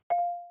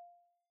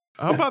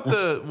 How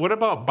about what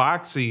about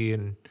boxy?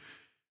 And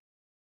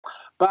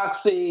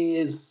boxy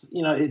is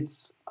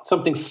it's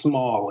something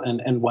small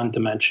and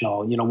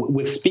one-dimensional.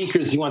 With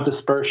speakers, you want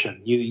dispersion.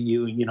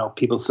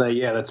 People say,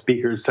 yeah, that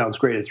speaker sounds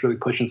great. It's really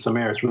pushing some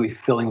air. It's really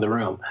filling the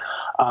room.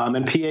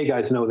 And PA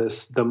guys know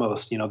this the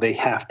most. They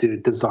have to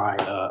design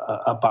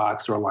a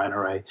box or a line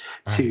array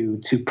to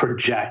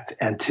project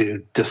and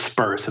to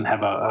disperse and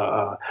have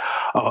a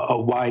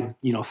wide,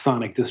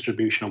 sonic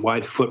distribution, a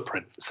wide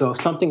footprint. So if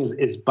something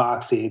is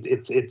boxy,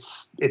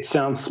 it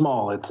sounds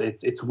small.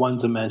 It's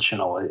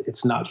one-dimensional.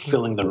 It's not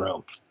filling the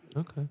room.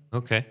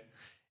 Okay.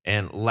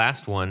 And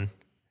last one,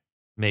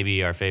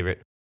 maybe our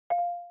favorite,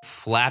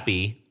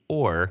 flappy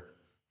or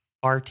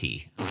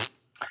farty.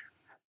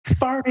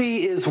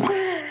 Farty is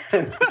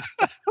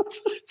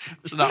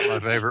it's not my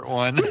favorite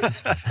one.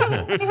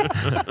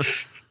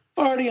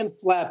 Farty and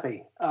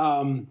flappy.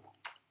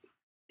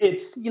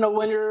 It's,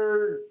 when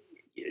you're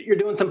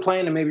doing some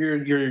playing and maybe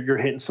you're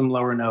hitting some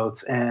lower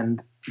notes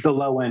and the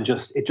low end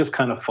just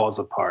kind of falls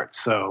apart.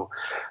 So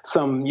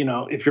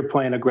if you're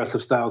playing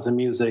aggressive styles of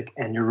music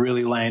and you're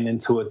really laying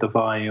into it, the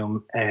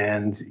volume,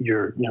 and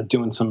you're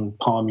doing some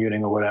palm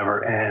muting or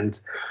whatever, and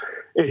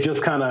it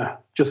just kind of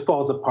just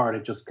falls apart.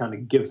 It just kind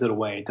of gives it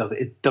away.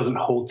 It doesn't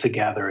hold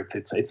together.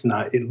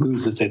 It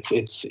loses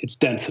its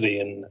density,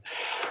 and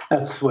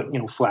that's what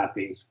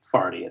flappy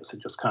farty is. It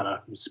just kind of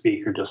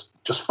speaker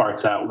just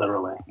farts out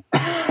literally.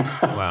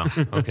 Wow.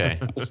 Okay.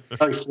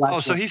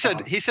 So he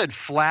said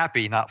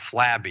flappy, not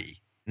flabby.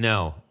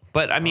 No,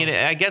 but I mean,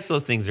 I guess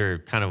those things are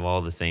kind of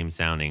all the same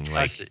sounding.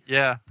 Like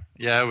yeah,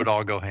 it would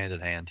all go hand in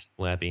hand.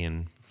 Flappy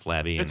and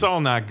flabby. It's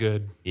all not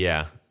good.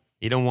 Yeah,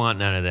 you don't want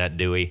none of that,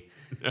 Dewey.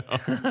 No.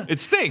 It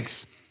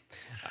stinks.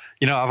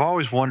 I've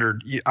always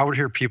wondered. I would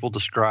hear people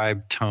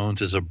describe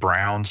tones as a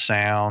brown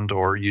sound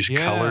or use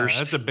colors.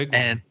 That's a big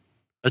one. And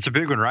that's a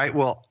big one, right?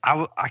 Well,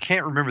 I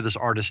can't remember this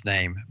artist's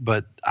name,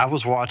 but I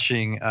was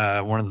watching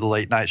one of the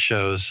late night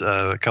shows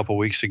a couple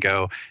weeks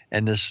ago,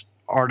 and this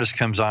artist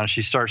comes on.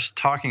 She starts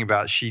talking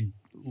about she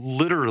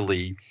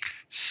literally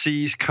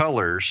sees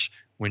colors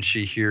when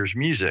she hears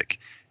music.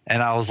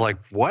 And I was like,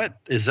 what?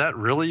 Is that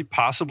really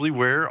possibly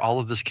where all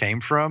of this came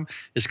from?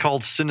 It's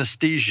called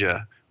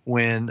synesthesia,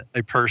 when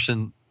a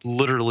person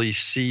literally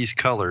sees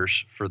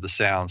colors for the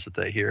sounds that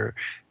they hear.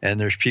 And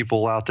there's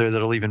people out there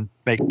that'll even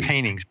make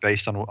paintings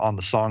based on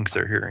the songs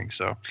they're hearing.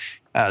 So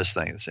I just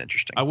think it's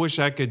interesting. I wish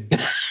I could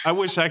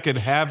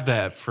have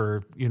that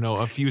for,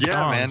 a few songs.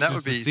 Yeah, man, that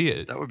would be, to see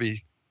it. That would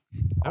be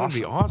awesome. That would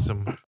be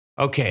awesome.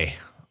 Okay.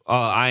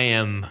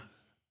 My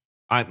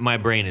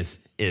brain is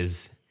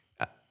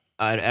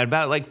at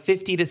about like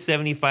 50 to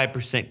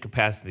 75%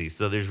 capacity.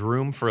 So there's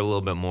room for a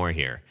little bit more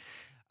here.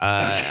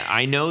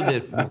 I know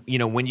that,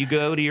 when you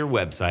go to your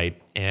website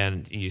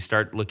and you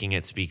start looking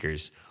at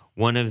speakers,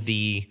 one of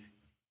the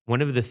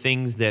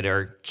things that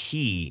are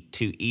key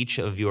to each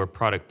of your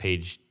product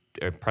page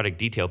or product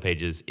detail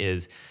pages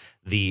is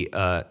the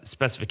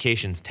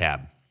specifications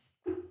tab,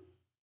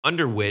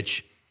 under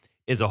which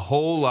is a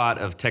whole lot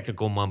of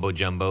technical mumbo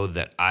jumbo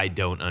that I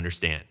don't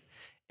understand.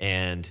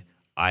 And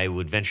I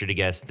would venture to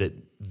guess that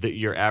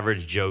your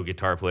average Joe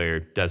guitar player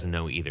doesn't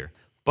know either.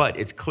 But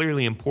it's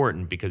clearly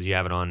important because you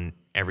have it on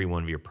every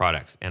one of your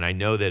products. And I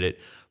know that it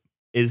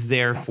is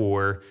there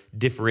for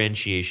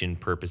differentiation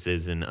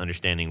purposes and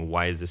understanding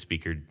why is the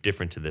speaker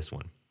different to this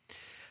one.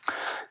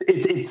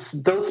 It's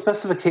those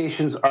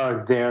specifications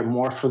are there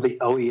more for the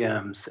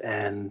OEMs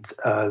and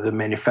the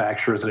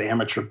manufacturers and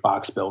amateur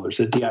box builders,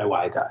 the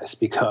DIY guys,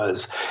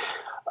 because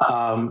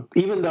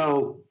even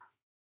though,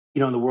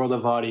 in the world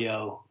of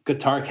audio,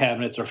 guitar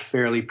cabinets are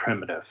fairly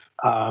primitive.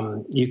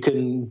 You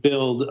can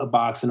build a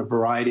box in a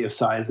variety of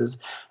sizes,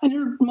 and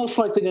you're most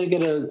likely going to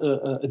get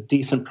a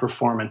decent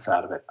performance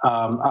out of it.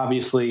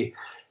 Obviously,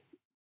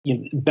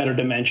 better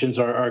dimensions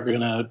are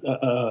going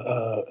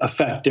to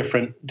affect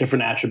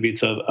different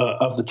attributes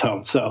of the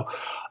tone. So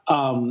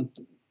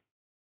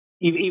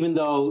even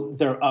though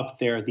they're up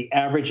there, the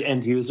average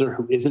end user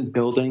who isn't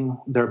building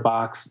their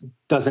box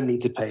doesn't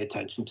need to pay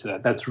attention to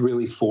that. That's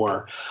really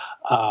for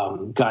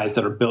guys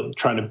that are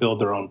trying to build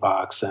their own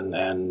box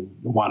and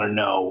want to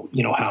know,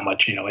 how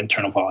much,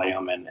 internal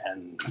volume and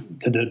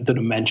the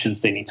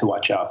dimensions they need to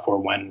watch out for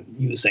when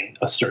using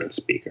a certain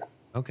speaker.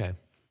 Okay.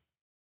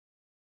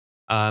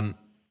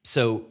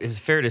 So it's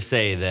fair to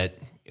say that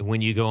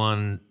when you go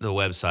on the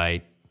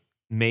website,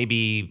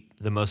 maybe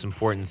the most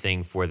important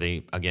thing for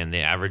the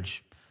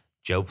average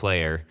Joe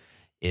player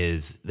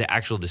is the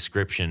actual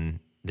description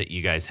that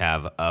you guys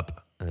have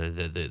up,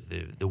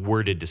 the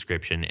worded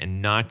description,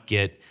 and not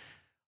get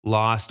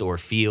lost or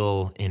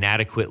feel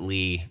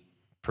inadequately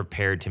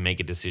prepared to make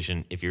a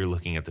decision if you're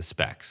looking at the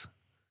specs.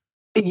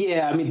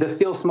 Yeah, I mean, the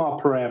feel small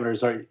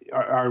parameters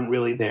aren't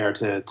really there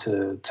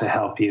to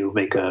help you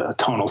make a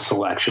tonal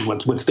selection.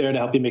 What's there to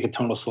help you make a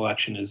tonal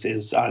selection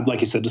is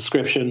like you said,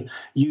 description,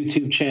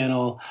 YouTube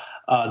channel,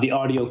 the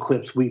audio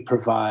clips we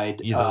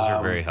provide. Yeah, those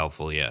are very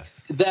helpful.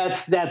 Yes,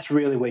 that's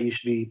really what you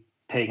should be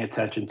paying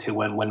attention to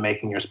when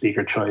making your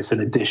speaker choice.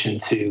 In addition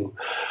to,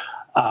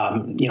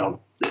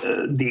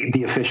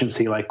 the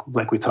efficiency,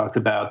 like we talked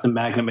about, the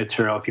magnet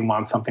material. If you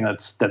want something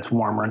that's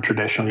warmer and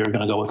traditional, you're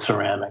going to go with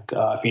ceramic.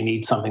 If you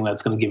need something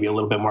that's going to give you a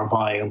little bit more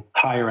volume,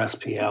 higher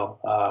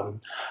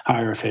SPL,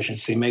 higher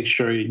efficiency, make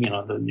sure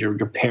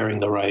you're pairing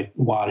the right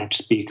wattage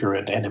speaker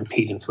and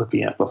impedance with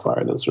the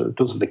amplifier. Those are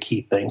the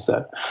key things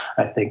that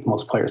I think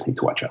most players need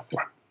to watch out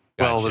for.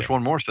 Well, Gotcha. there's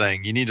one more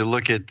thing. You need to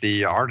look at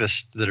the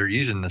artists that are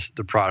using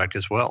the product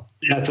as well.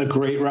 That's a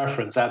great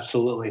reference.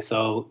 Absolutely.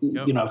 So,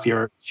 Yep.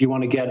 if you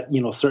want to get,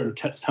 certain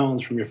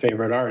tones from your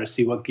favorite artist,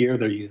 see what gear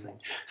they're using,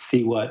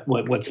 see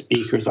what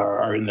speakers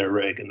are in their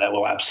rig, and that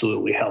will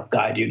absolutely help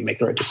guide you to make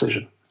the right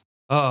decision.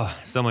 Oh,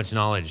 so much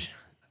knowledge.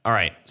 All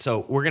right.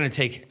 So we're going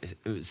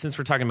to since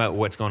we're talking about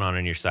what's going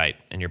on your site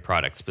and your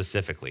product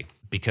specifically,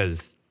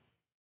 because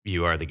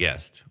you are the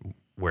guest,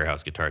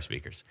 Warehouse Guitar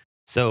Speakers.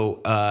 So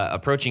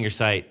approaching your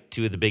site,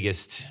 two of the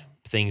biggest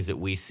things that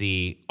we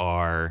see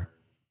are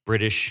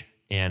British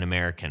and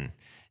American,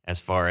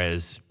 as far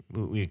as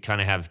we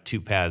kind of have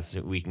two paths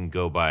that we can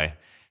go by.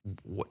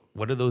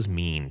 What do those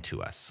mean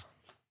to us?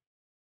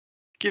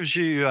 Gives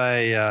you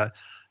a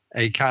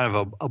kind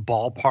of a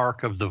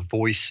ballpark of the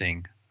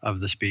voicing of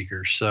the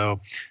speakers. So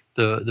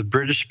the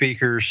British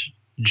speakers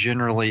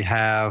generally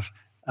have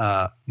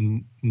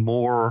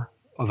more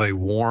of a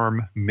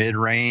warm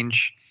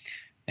mid-range,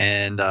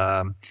 and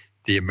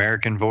the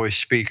American voice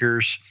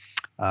speakers,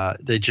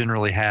 they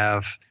generally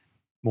have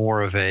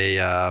more of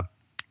a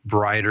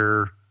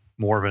brighter,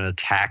 more of an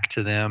attack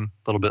to them,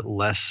 a little bit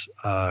less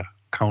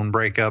cone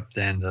breakup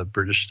than the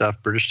British stuff.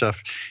 British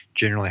stuff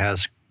generally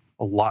has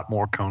a lot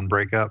more cone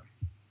breakup.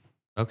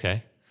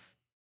 Okay.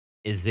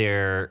 Is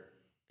there,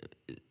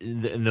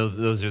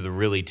 those are the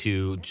really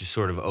two just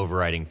sort of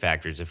overriding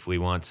factors. If we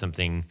want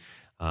something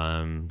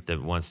that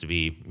wants to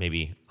be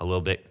maybe a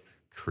little bit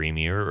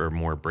creamier or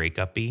more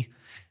breakup-y,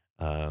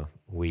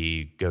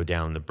 we go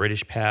down the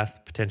British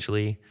path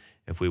potentially.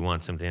 If we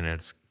want something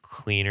that's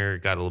cleaner,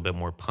 got a little bit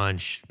more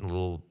punch, a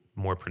little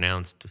more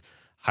pronounced,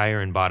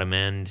 higher and bottom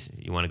end,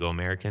 you want to go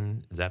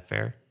American. Is that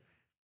fair?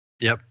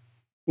 Yep.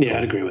 Yeah,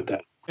 I'd agree with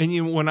that.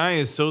 And when I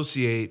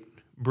associate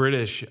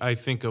British, I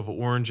think of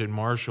Orange and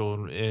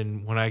Marshall,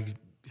 and when I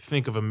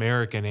think of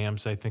American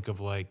amps, I think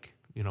of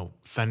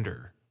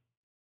Fender.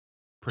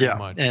 Pretty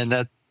much. And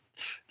that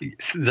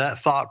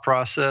thought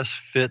process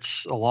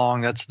fits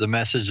along. That's the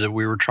message that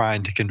we were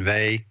trying to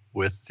convey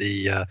with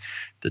the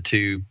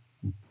two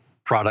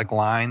product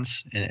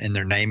lines and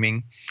their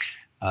naming.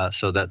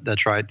 So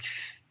that's right.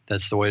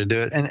 That's the way to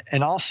do it.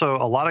 And also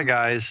a lot of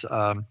guys,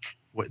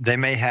 they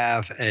may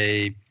have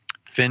a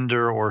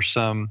Fender or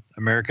some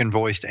American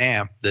voiced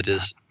amp that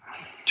is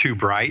too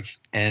bright,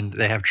 and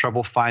they have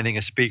trouble finding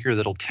a speaker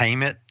that'll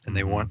tame it, and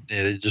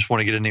they just want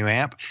to get a new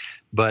amp.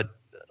 But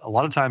a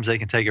lot of times they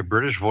can take a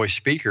British voice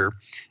speaker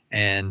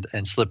and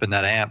slip in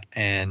that amp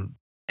and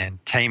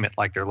tame it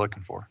like they're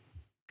looking for.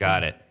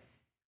 Got it.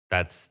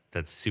 That's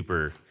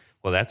super.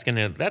 Well, that's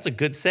a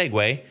good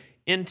segue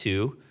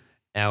into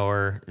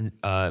our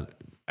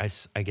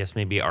I guess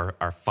maybe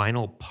our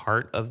final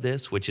part of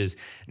this, which is,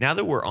 now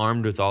that we're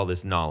armed with all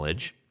this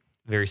knowledge,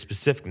 very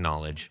specific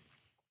knowledge,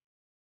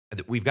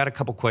 we've got a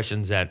couple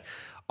questions that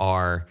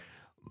are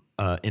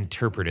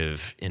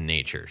interpretive in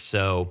nature.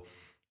 So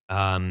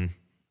I'm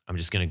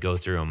just going to go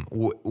through them.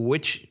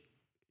 Which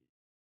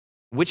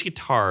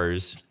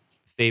guitars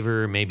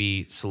favor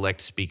maybe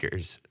select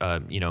speakers?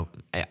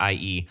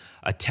 I.e.,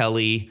 a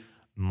Tele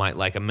might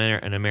like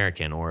an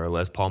American, or a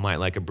Les Paul might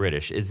like a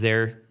British. Is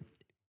there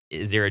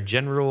a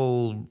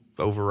general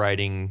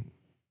overriding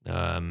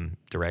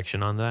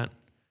direction on that?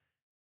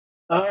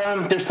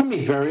 There's so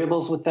many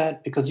variables with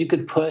that, because you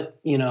could put,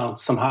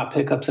 some hot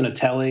pickups in a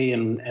Tele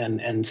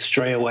and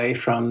stray away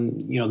from,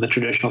 the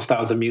traditional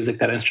styles of music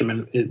that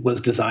instrument it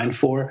was designed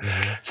for.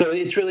 Mm-hmm. So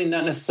it's really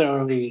not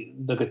necessarily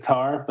the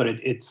guitar, but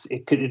it's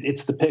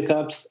the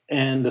pickups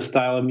and the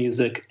style of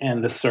music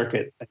and the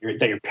circuit that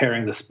you're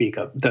pairing the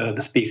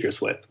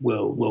speakers with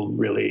will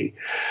really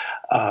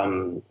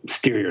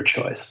steer your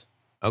choice.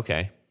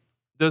 Okay.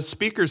 Does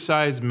speaker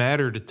size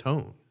matter to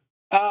tone?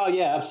 Oh,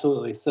 yeah,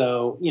 absolutely.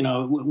 So,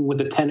 with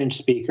the 10-inch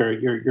speaker,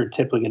 you're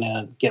typically going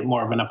to get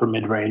more of an upper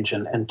mid-range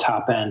and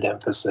top-end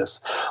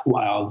emphasis,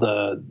 while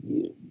the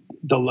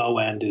low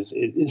end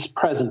is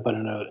present, but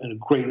in a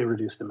greatly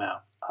reduced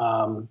amount.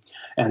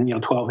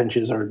 And 12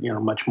 inches are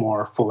much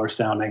more fuller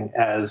sounding,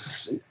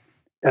 as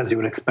you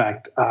would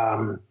expect.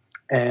 And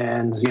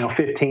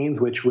 15s,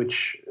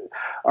 which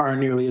aren't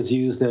nearly as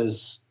used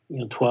as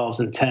 12s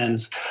and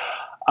 10s.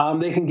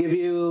 They can give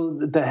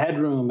you the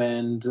headroom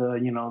and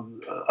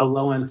a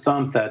low end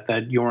thump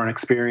that you weren't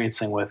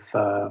experiencing with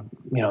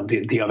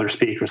the other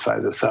speaker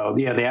sizes. So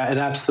yeah, it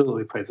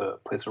absolutely plays a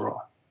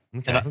role.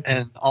 Okay.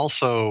 And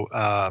also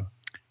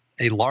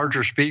a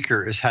larger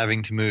speaker is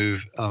having to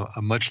move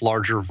a much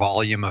larger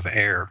volume of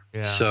air.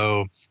 Yeah.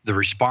 So the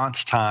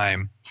response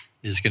time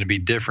is going to be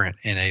different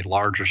in a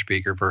larger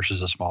speaker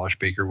versus a smaller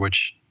speaker,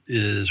 which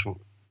is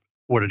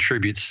what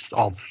attributes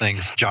all the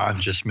things John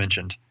just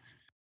mentioned.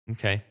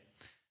 Okay.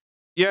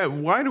 Yeah,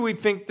 why do we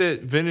think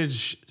that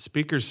vintage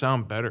speakers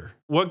sound better?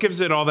 What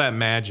gives it all that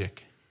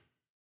magic?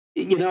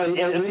 I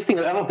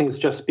don't think it's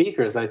just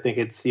speakers. I think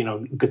it's,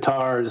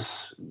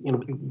 guitars,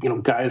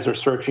 guys are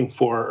searching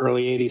for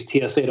early 80s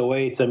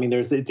TS-808s. I mean,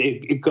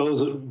 it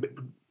goes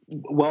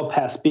well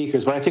past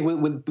speakers. But I think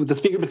with the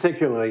speaker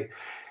particularly,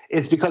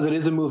 it's because it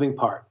is a moving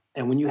part.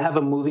 And when you have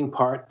a moving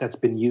part that's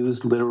been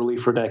used literally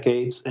for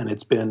decades, and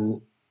it's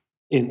been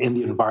in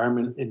the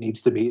environment it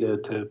needs to be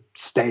to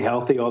stay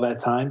healthy all that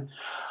time,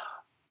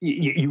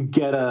 you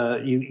get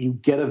a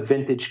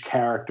vintage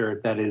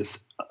character that is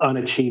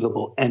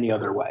unachievable any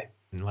other way.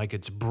 Like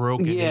it's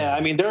broken. Yeah,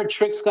 I mean, there are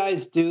tricks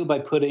guys do by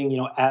putting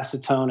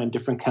acetone and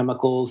different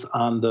chemicals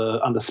on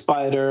the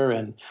spider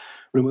and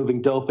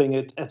removing doping,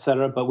 et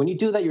cetera. But when you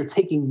do that, you're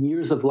taking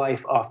years of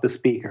life off the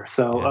speaker.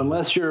 So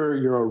unless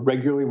you're a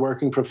regularly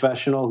working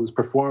professional who's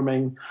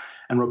performing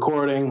and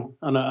recording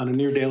on a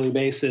near daily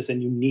basis,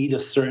 and you need a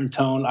certain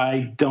tone,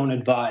 I don't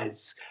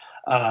advise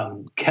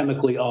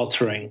chemically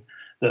altering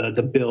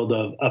the build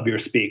of your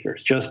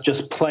speakers.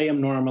 Just play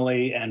them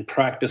normally and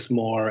practice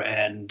more,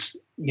 and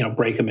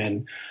break them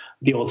in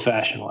the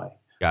old-fashioned way.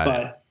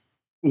 But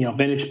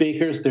vintage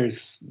speakers,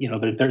 there's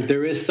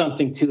there is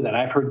something to that.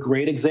 I've heard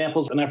great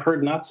examples, and I've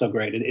heard not so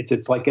great.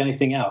 It's like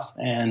anything else,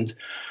 and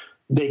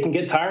they can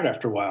get tired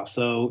after a while.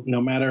 So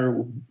no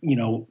matter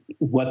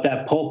what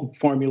that pulp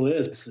formula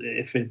is,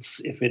 if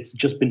it's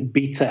just been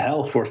beat to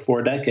hell for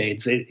 4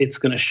 decades, it's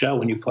going to show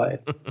when you play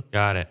it.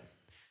 Got it.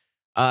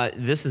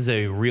 This is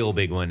a real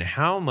big one.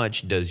 How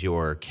much does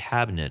your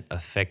cabinet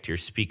affect your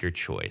speaker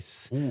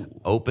choice? Ooh.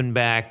 Open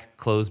back,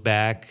 close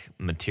back,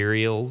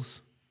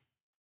 materials?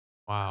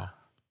 Wow.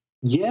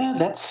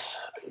 Yeah,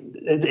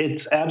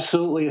 it's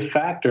absolutely a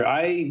factor.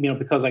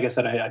 Because like I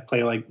said, I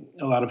play like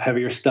a lot of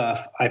heavier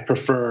stuff. I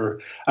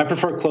prefer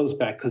closed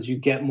back because you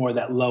get more of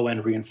that low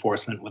end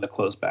reinforcement with a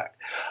closed back.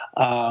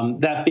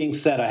 That being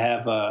said, I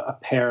have a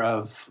pair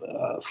of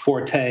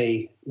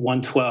Forte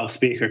 112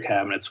 speaker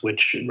cabinets,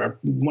 which are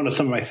one of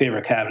some of my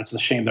favorite cabinets.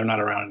 It's a shame they're not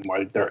around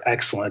anymore. They're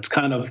excellent. It's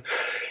kind of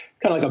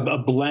like a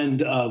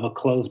blend of a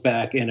closed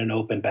back and an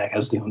open back.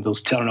 Has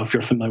those, I don't know if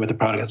you're familiar with the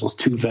product, has those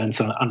 2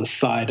 vents on the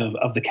side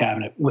of the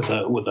cabinet with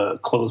a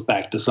closed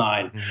back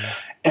design. Mm-hmm.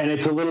 And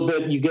it's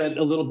you get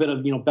a little bit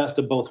of best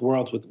of both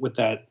worlds with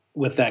that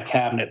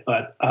cabinet.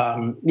 But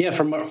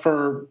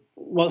for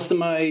most of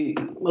my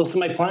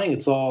playing,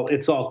 it's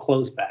all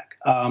closed back.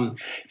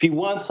 If you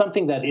want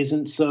something that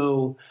isn't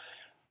so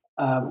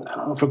I don't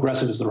know if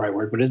aggressive is the right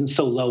word, but isn't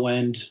so low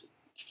end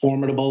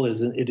formidable,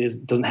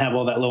 doesn't have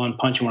all that low end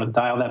punch, you want to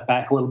dial that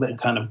back a little bit and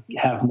kind of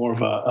have more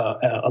of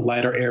a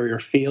lighter area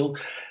feel,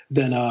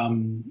 then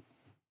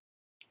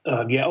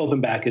open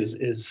back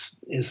is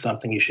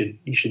something you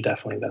should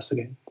definitely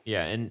investigate.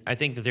 Yeah, and I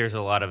think that there's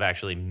a lot of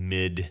actually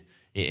mid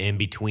in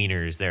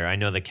betweeners there. I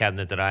know the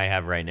cabinet that I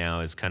have right now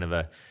is kind of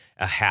a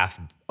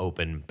half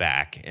open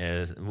back,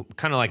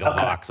 kind of like a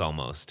box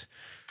almost.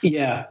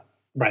 Yeah.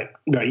 Right.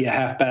 Yeah,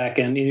 half back,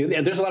 and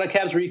there's a lot of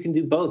cabs where you can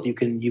do both. You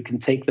can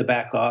take the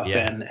back off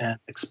and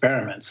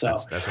experiment. So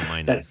that's what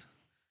mine is.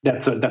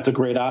 That's a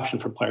great option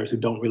for players who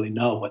don't really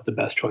know what the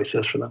best choice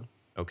is for them.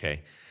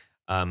 Okay,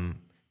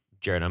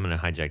 Jared, I'm going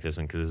to hijack this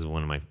one because this is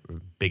one of my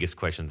biggest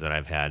questions that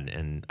I've had,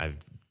 and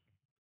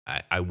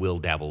I will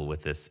dabble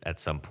with this at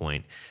some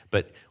point.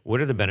 But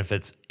what are the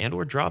benefits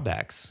and/or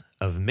drawbacks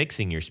of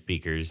mixing your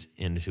speakers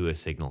into a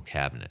signal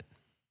cabinet?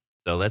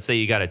 So let's say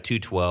you got a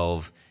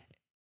 212.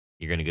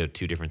 You're going to go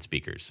 2 different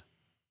speakers.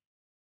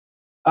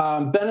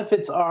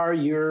 Benefits are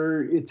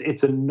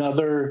it's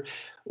another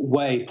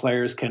way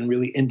players can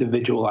really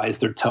individualize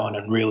their tone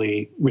and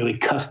really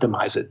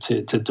customize it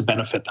to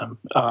benefit them.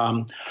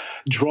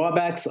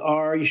 Drawbacks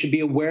are you should be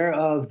aware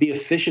of the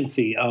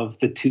efficiency of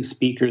the 2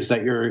 speakers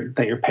that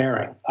you're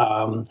pairing.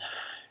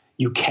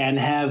 You can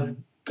have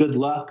good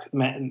luck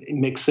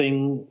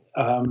mixing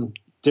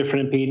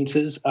different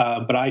impedances,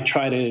 but I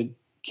try to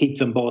keep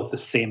them both the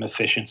same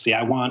efficiency.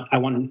 I want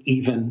an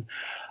even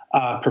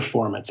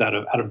performance out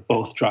of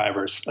both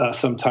drivers.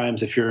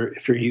 Sometimes if you're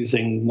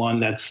using one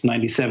that's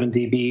 97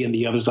 dB and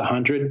the other's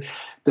 100,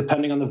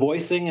 depending on the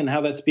voicing and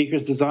how that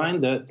speaker's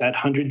designed, that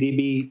 100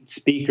 dB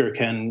speaker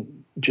can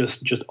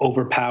just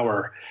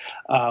overpower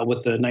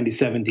what the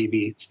 97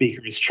 dB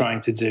speaker is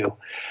trying to do.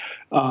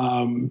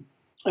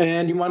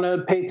 And you want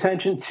to pay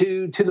attention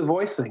to the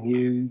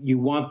voicing. You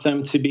want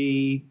them to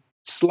be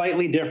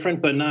slightly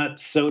different, but not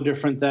so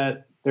different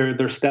that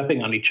they're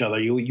stepping on each other.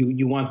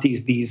 You want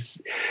these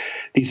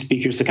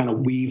speakers to kind of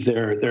weave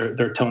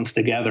their tones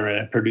together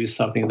and produce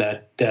something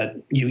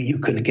that you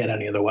couldn't get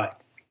any other way.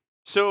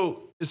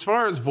 So as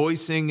far as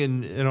voicing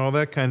and all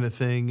that kind of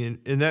thing,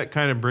 and that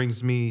kind of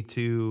brings me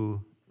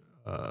to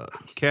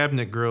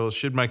cabinet grills.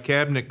 Should my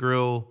cabinet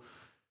grill,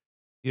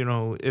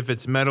 if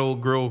it's metal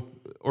grill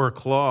or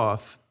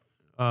cloth,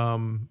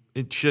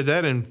 should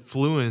that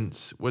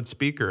influence what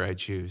speaker I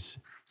choose?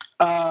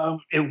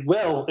 It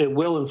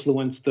will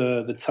influence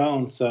the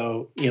tone.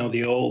 So,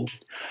 the old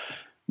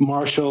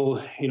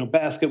Marshall,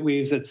 basket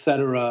weaves, et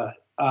cetera.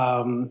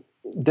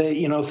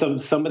 They,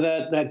 some of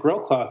that grill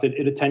cloth,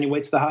 it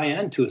attenuates the high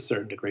end to a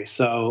certain degree.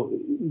 So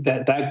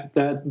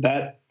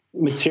that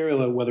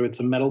material, whether it's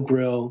a metal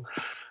grill,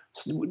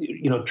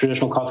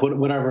 traditional cloth,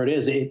 whatever it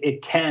is,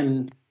 it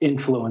can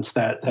influence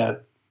that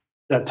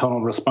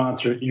tonal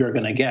response you're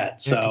going to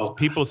get. So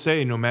people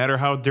say no matter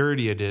how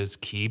dirty it is,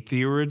 keep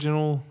the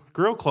original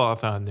grill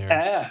cloth on there.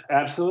 Yeah,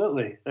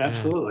 absolutely.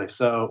 Yeah.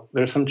 So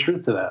there's some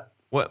truth to that.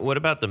 What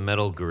about the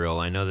metal grill?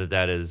 I know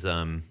that is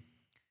whether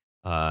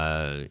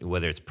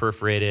it's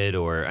perforated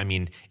or,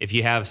 if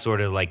you have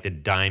sort of like the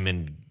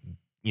diamond,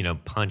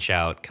 punch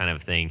out kind of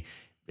thing,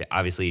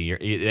 obviously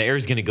the air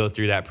is going to go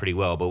through that pretty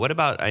well. But what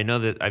about, I know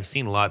that I've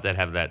seen a lot that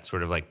have that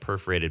sort of like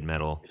perforated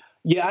metal.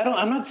 Yeah,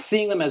 I'm not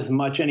seeing them as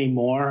much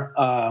anymore.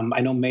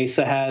 I know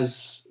Mesa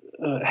has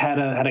had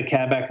a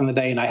cab back in the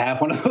day, and I have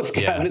one of those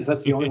cabinets. Yeah.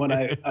 That's the only one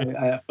I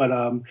have. But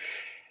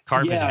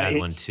Carbon had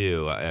one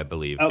too, I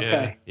believe.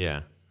 Okay.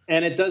 Yeah.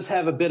 And it does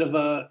have a bit of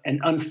an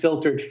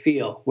unfiltered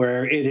feel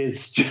where it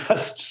is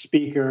just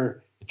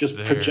speaker just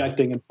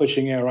projecting and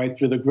pushing air right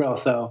through the grill.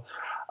 So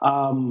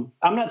I'm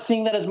not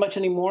seeing that as much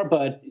anymore,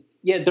 but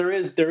yeah, there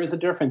is a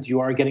difference. You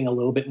are getting a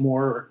little bit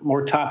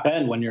more top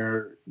end when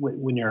your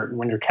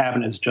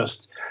cabin is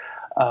just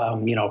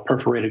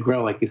perforated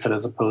grill, like you said,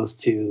 as opposed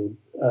to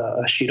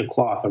a sheet of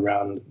cloth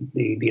around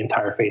the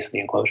entire face of the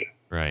enclosure.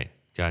 Right.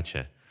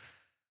 Gotcha.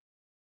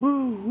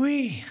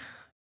 Woo-wee.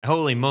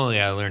 Holy moly,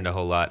 I learned a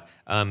whole lot.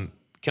 Can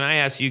I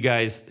ask you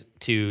guys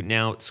to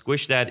now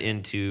squish that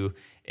into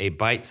a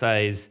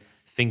bite-sized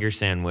finger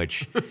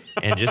sandwich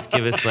and just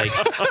give us like,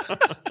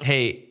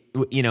 hey,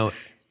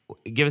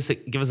 give us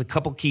a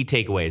couple key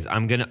takeaways.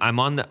 I'm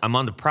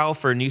on the prowl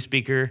for a new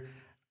speaker.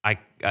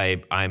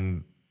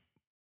 I'm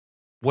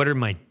what are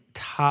my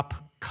top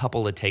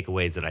couple of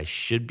takeaways that I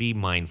should be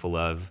mindful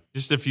of?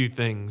 Just a few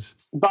things.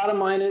 Bottom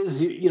line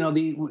is,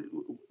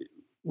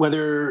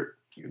 whether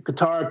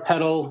guitar,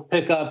 pedal,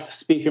 pickup,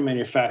 speaker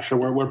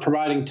manufacturer, we're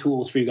providing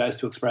tools for you guys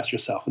to express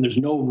yourself, and there's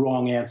no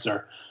wrong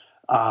answer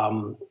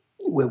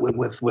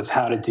with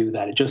how to do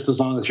that. Just as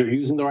long as you're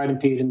using the right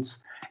impedance,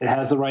 it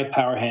has the right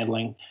power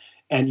handling,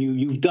 and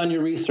you've done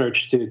your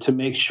research to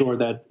make sure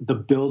that the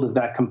build of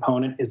that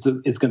component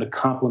is going to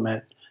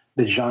complement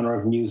the genre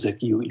of music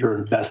you're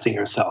investing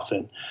yourself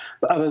in.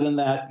 But other than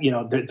that,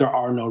 there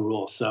are no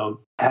rules. So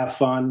have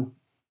fun,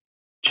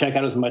 check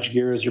out as much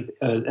gear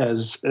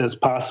as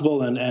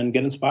possible, and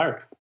get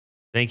inspired.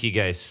 Thank you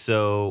guys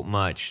so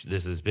much.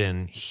 This has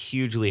been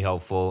hugely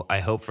helpful. I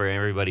hope for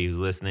everybody who's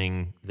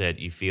listening that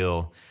you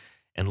feel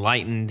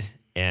enlightened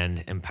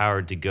and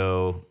empowered to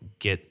go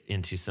get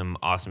into some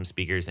awesome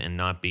speakers and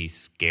not be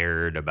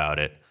scared about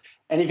it.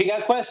 And if you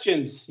got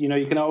questions,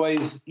 you can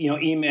always,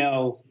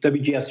 email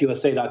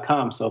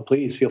wgsusa.com. So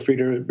please feel free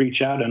to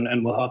reach out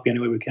and we'll help you any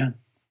way we can.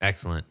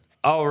 Excellent.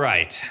 All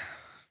right.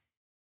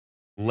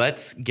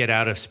 Let's get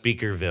out of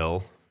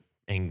Speakerville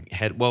and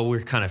head. Well,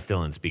 we're kind of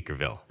still in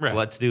Speakerville. Right. So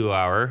let's do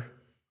our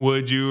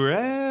Would You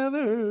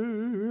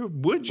Rather?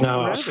 Would You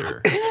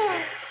Rather?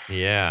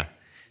 Yeah.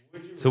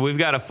 So we've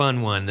got a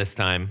fun one this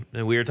time.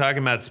 We were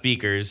talking about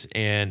speakers,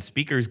 and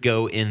speakers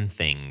go in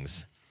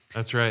things.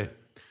 That's right.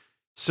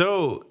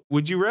 So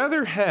would you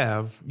rather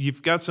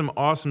you've got some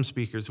awesome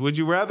speakers, would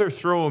you rather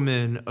throw them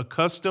in a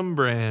custom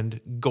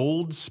brand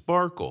Gold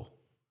Sparkle?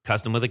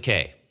 Custom with a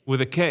K.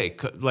 With a K,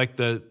 like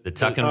the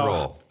tuck and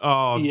roll.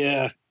 Oh,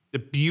 yeah. The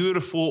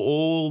beautiful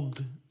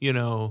old,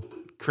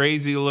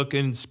 crazy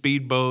looking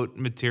speedboat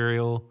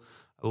material.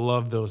 I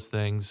love those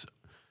things.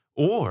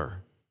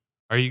 Or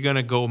are you going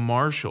to go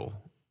Marshall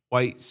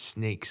white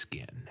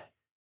snakeskin?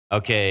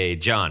 Okay,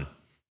 John.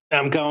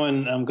 I'm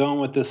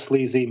going with the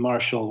sleazy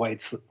Marshall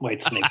white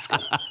snakeskin.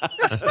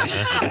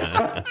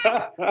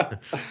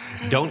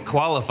 Don't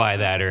qualify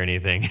that or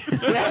anything.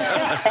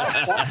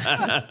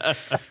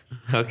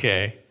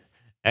 Okay,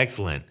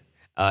 excellent.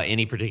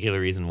 Any particular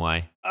reason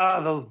why?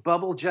 Those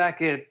bubble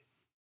jacket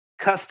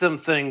custom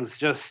things,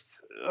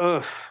 just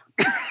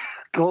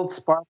Gold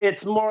Sparkle.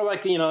 It's more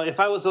like, if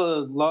I was a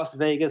Las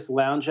Vegas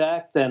lounge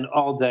act, then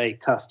all day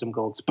custom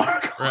Gold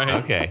Sparkle. Right.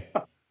 Okay.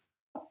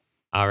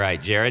 All right,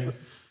 Jared.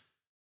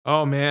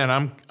 Oh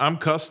man, I'm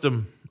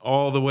custom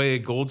all the way.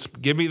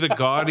 Give me the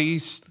gaudy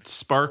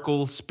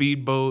sparkle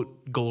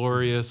speedboat,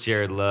 glorious.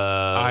 Jared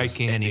loves eye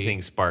candy.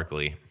 Anything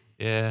sparkly.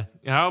 Yeah,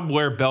 I'll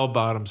wear bell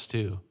bottoms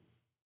too.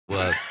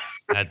 Well,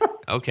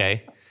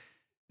 okay.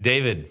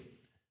 David.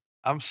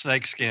 I'm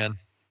snakeskin,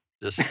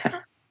 just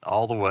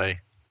all the way.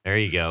 There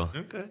you go.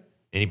 Okay.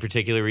 Any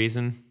particular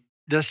reason?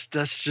 That's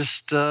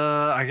just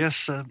I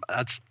guess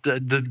that's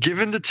the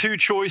given the two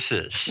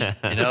choices.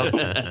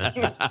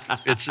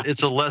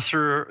 It's a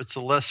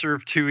lesser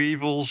of two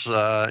evils.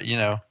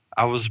 I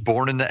was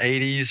born in the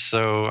 '80s,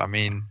 so I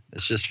mean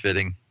it's just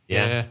fitting.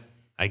 Yeah.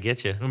 I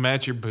get you. It'll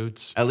match your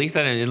boots. At least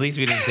we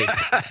didn't say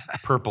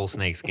purple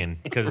snakeskin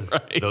because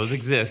those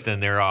exist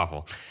and they're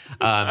awful.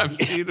 I've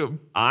seen them.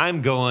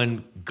 I'm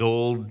going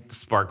Gold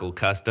Sparkle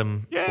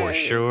Custom for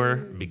sure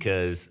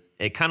because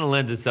it kind of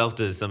lends itself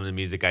to some of the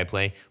music I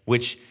play,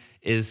 which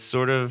is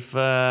sort of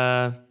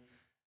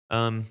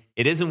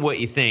it isn't what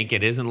you think.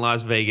 It isn't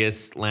Las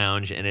Vegas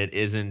lounge, and it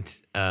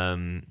isn't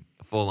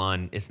full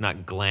on. It's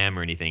not glam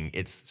or anything.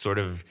 It's sort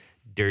of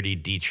dirty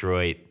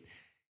Detroit.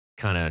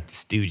 Kind of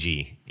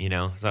stoogey,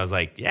 So I was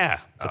like,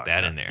 put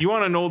that in there. You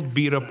want an old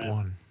beat up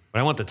one? But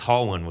I want the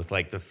tall one with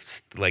the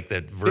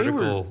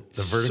vertical,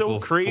 so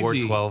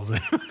crazy.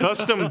 412s.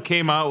 Custom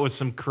came out with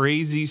some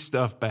crazy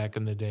stuff back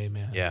in the day,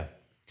 man. Yeah.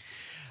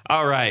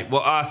 All right.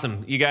 Well,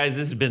 awesome, you guys.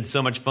 This has been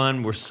so much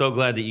fun. We're so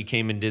glad that you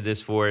came and did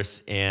this for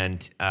us,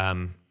 and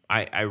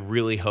I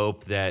really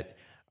hope that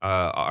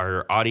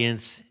our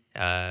audience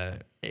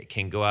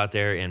can go out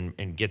there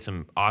and get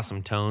some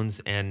awesome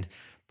tones and.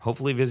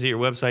 Hopefully visit your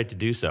website to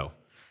do so.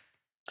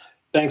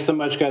 Thanks so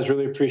much, guys.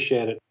 Really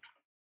appreciate it.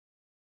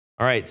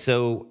 All right.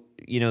 So,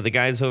 the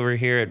guys over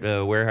here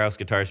at Warehouse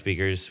Guitar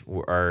Speakers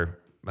are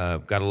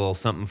got a little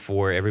something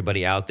for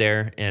everybody out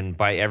there. And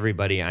by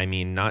everybody, I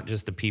mean not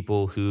just the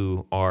people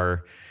who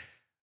are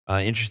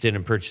interested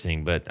in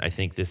purchasing, but I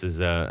think this is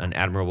an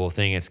admirable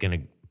thing. It's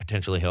going to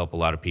potentially help a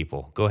lot of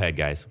people. Go ahead,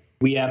 guys.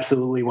 We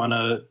absolutely want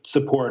to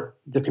support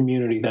the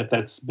community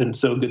that's been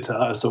so good to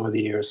us over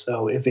the years.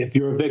 So if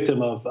you're a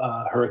victim of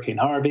Hurricane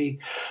Harvey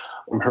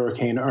or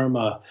Hurricane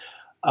Irma,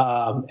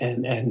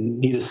 and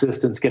need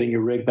assistance getting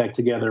your rig back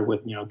together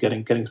with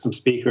getting some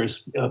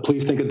speakers,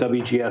 please think of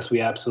WGS.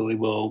 We absolutely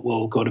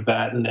will go to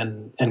bat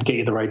and get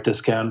you the right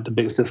discount, the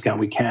biggest discount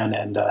we can,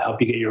 and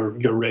help you get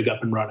your rig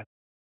up and running.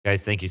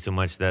 Guys, thank you so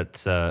much.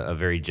 That's a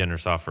very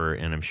generous offer,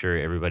 and I'm sure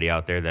everybody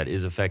out there that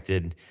is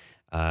affected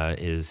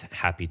is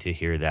happy to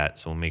hear that.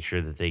 So we'll make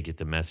sure that they get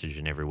the message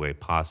in every way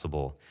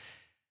possible.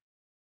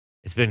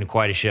 It's been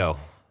quite a show.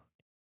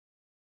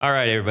 All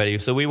right, everybody.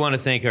 So we want to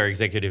thank our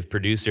executive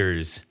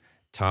producers,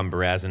 Tom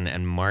Barazin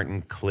and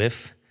Martin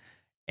Cliff,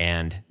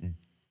 and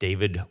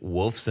David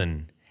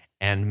Wolfson,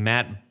 and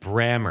Matt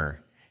Brammer,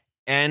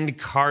 and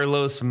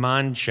Carlos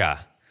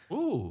Mancha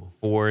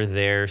for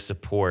their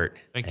support.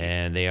 Thank you.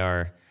 And they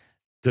are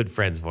good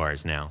friends of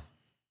ours now.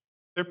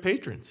 They're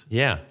patrons.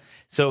 Yeah.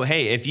 So,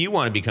 hey, if you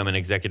want to become an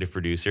executive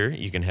producer,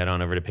 you can head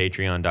on over to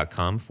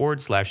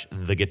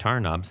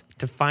patreon.com/theguitarknobs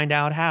to find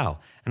out how.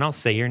 And I'll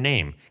say your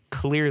name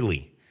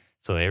clearly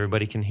so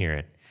everybody can hear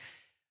it.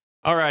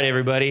 All right,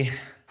 everybody.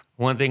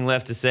 One thing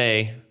left to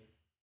say,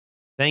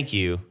 thank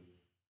you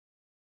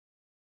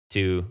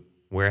to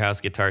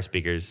Warehouse Guitar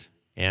Speakers,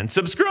 and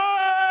subscribe!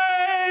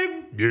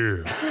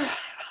 Yeah.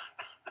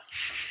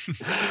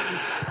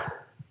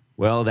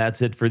 Well,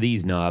 that's it for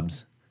these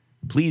knobs.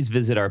 Please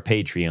visit our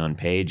Patreon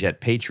page at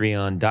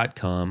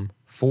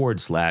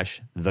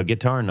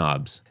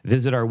patreon.com/theguitarknobs.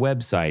 Visit our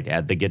website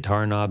at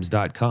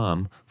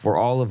theguitarknobs.com for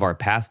all of our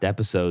past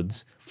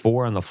episodes,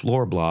 4 on the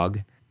Floor blog,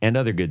 and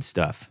other good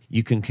stuff.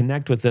 You can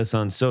connect with us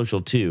on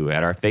social too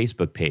at our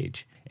Facebook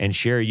page and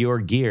share your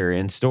gear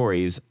and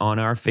stories on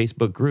our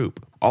Facebook group.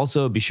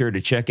 Also, be sure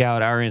to check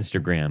out our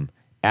Instagram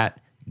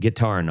at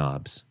Guitar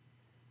Knobs.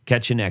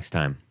 Catch you next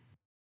time.